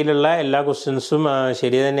ആൻസർ കീയിലുള്ള എല്ലാ ക്വസ്റ്റ്യൻസും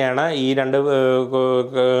ശരി തന്നെയാണ്. ഈ രണ്ട്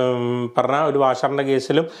പറഞ്ഞ ഒരു വാഷറിൻ്റെ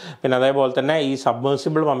കേസിലും പിന്നെ അതേപോലെ തന്നെ ഈ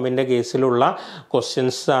സബ്മേഴ്സിബിൾ പമ്പിൻ്റെ കേസിലുള്ള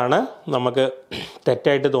ക്വസ്റ്റ്യൻസ് ആണ് നമുക്ക്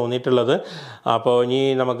തെറ്റായിട്ട് തോന്നിയിട്ടുള്ളത്. അപ്പോൾ ഇനി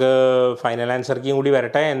നമുക്ക് ഫൈനൽ ആൻസർ കീയും കൂടി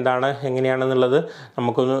വരട്ടെ, എന്താണ് എങ്ങനെയാണെന്നുള്ളത്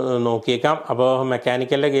നമുക്കൊന്ന് നോക്കിയേക്കാം. അപ്പോൾ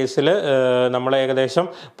മെക്കാനിക്കലിൻ്റെ കേസിൽ നമ്മൾ ഏകദേശം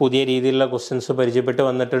പുതിയ രീതിയിലുള്ള ക്വസ്റ്റ്യൻസ് പരിചയപ്പെട്ട്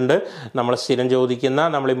വന്നിട്ടുണ്ട്. നമ്മൾ സ്ഥിരം ചോദിക്കുന്ന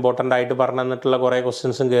നമ്മൾ ഇമ്പോർട്ടൻ്റ് ആയിട്ട് പറഞ്ഞു തന്നിട്ടുള്ള കുറേ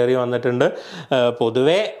ക്വസ്റ്റ്യൻസും കയറി വന്നിട്ടുണ്ട്.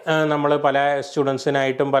 പൊതുവേ നമ്മൾ പല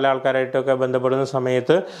സ്റ്റുഡൻസിനായിട്ടും പല ആൾക്കാരായിട്ടൊക്കെ ബന്ധപ്പെടുന്ന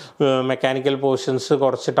സമയത്ത് മെക്കാനിക്കൽ പോർഷൻസ്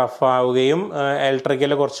കുറച്ച് ടഫ് ആവുകയും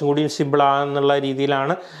ഇലക്ട്രിക്കൽ കുറച്ചും കൂടി സിമ്പിൾ ആകുന്നുള്ള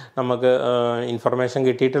രീതിയിലാണ് നമുക്ക് ഇൻഫർമേഷൻ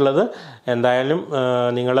കിട്ടിയിട്ടുള്ളത്. എന്തായാലും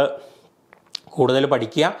നിങ്ങൾ കൂടുതൽ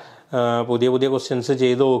പഠിക്കുക, പുതിയ പുതിയ ക്വസ്റ്റ്യൻസ്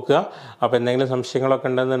ചെയ്ത് നോക്കുക. അപ്പോൾ എന്തെങ്കിലും സംശയങ്ങളൊക്കെ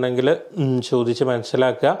ഉണ്ടെന്നുണ്ടെങ്കിൽ ചോദിച്ച്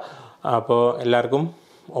മനസ്സിലാക്കുക. അപ്പോൾ എല്ലാവർക്കും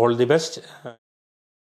ഓൾ ദി ബെസ്റ്റ്.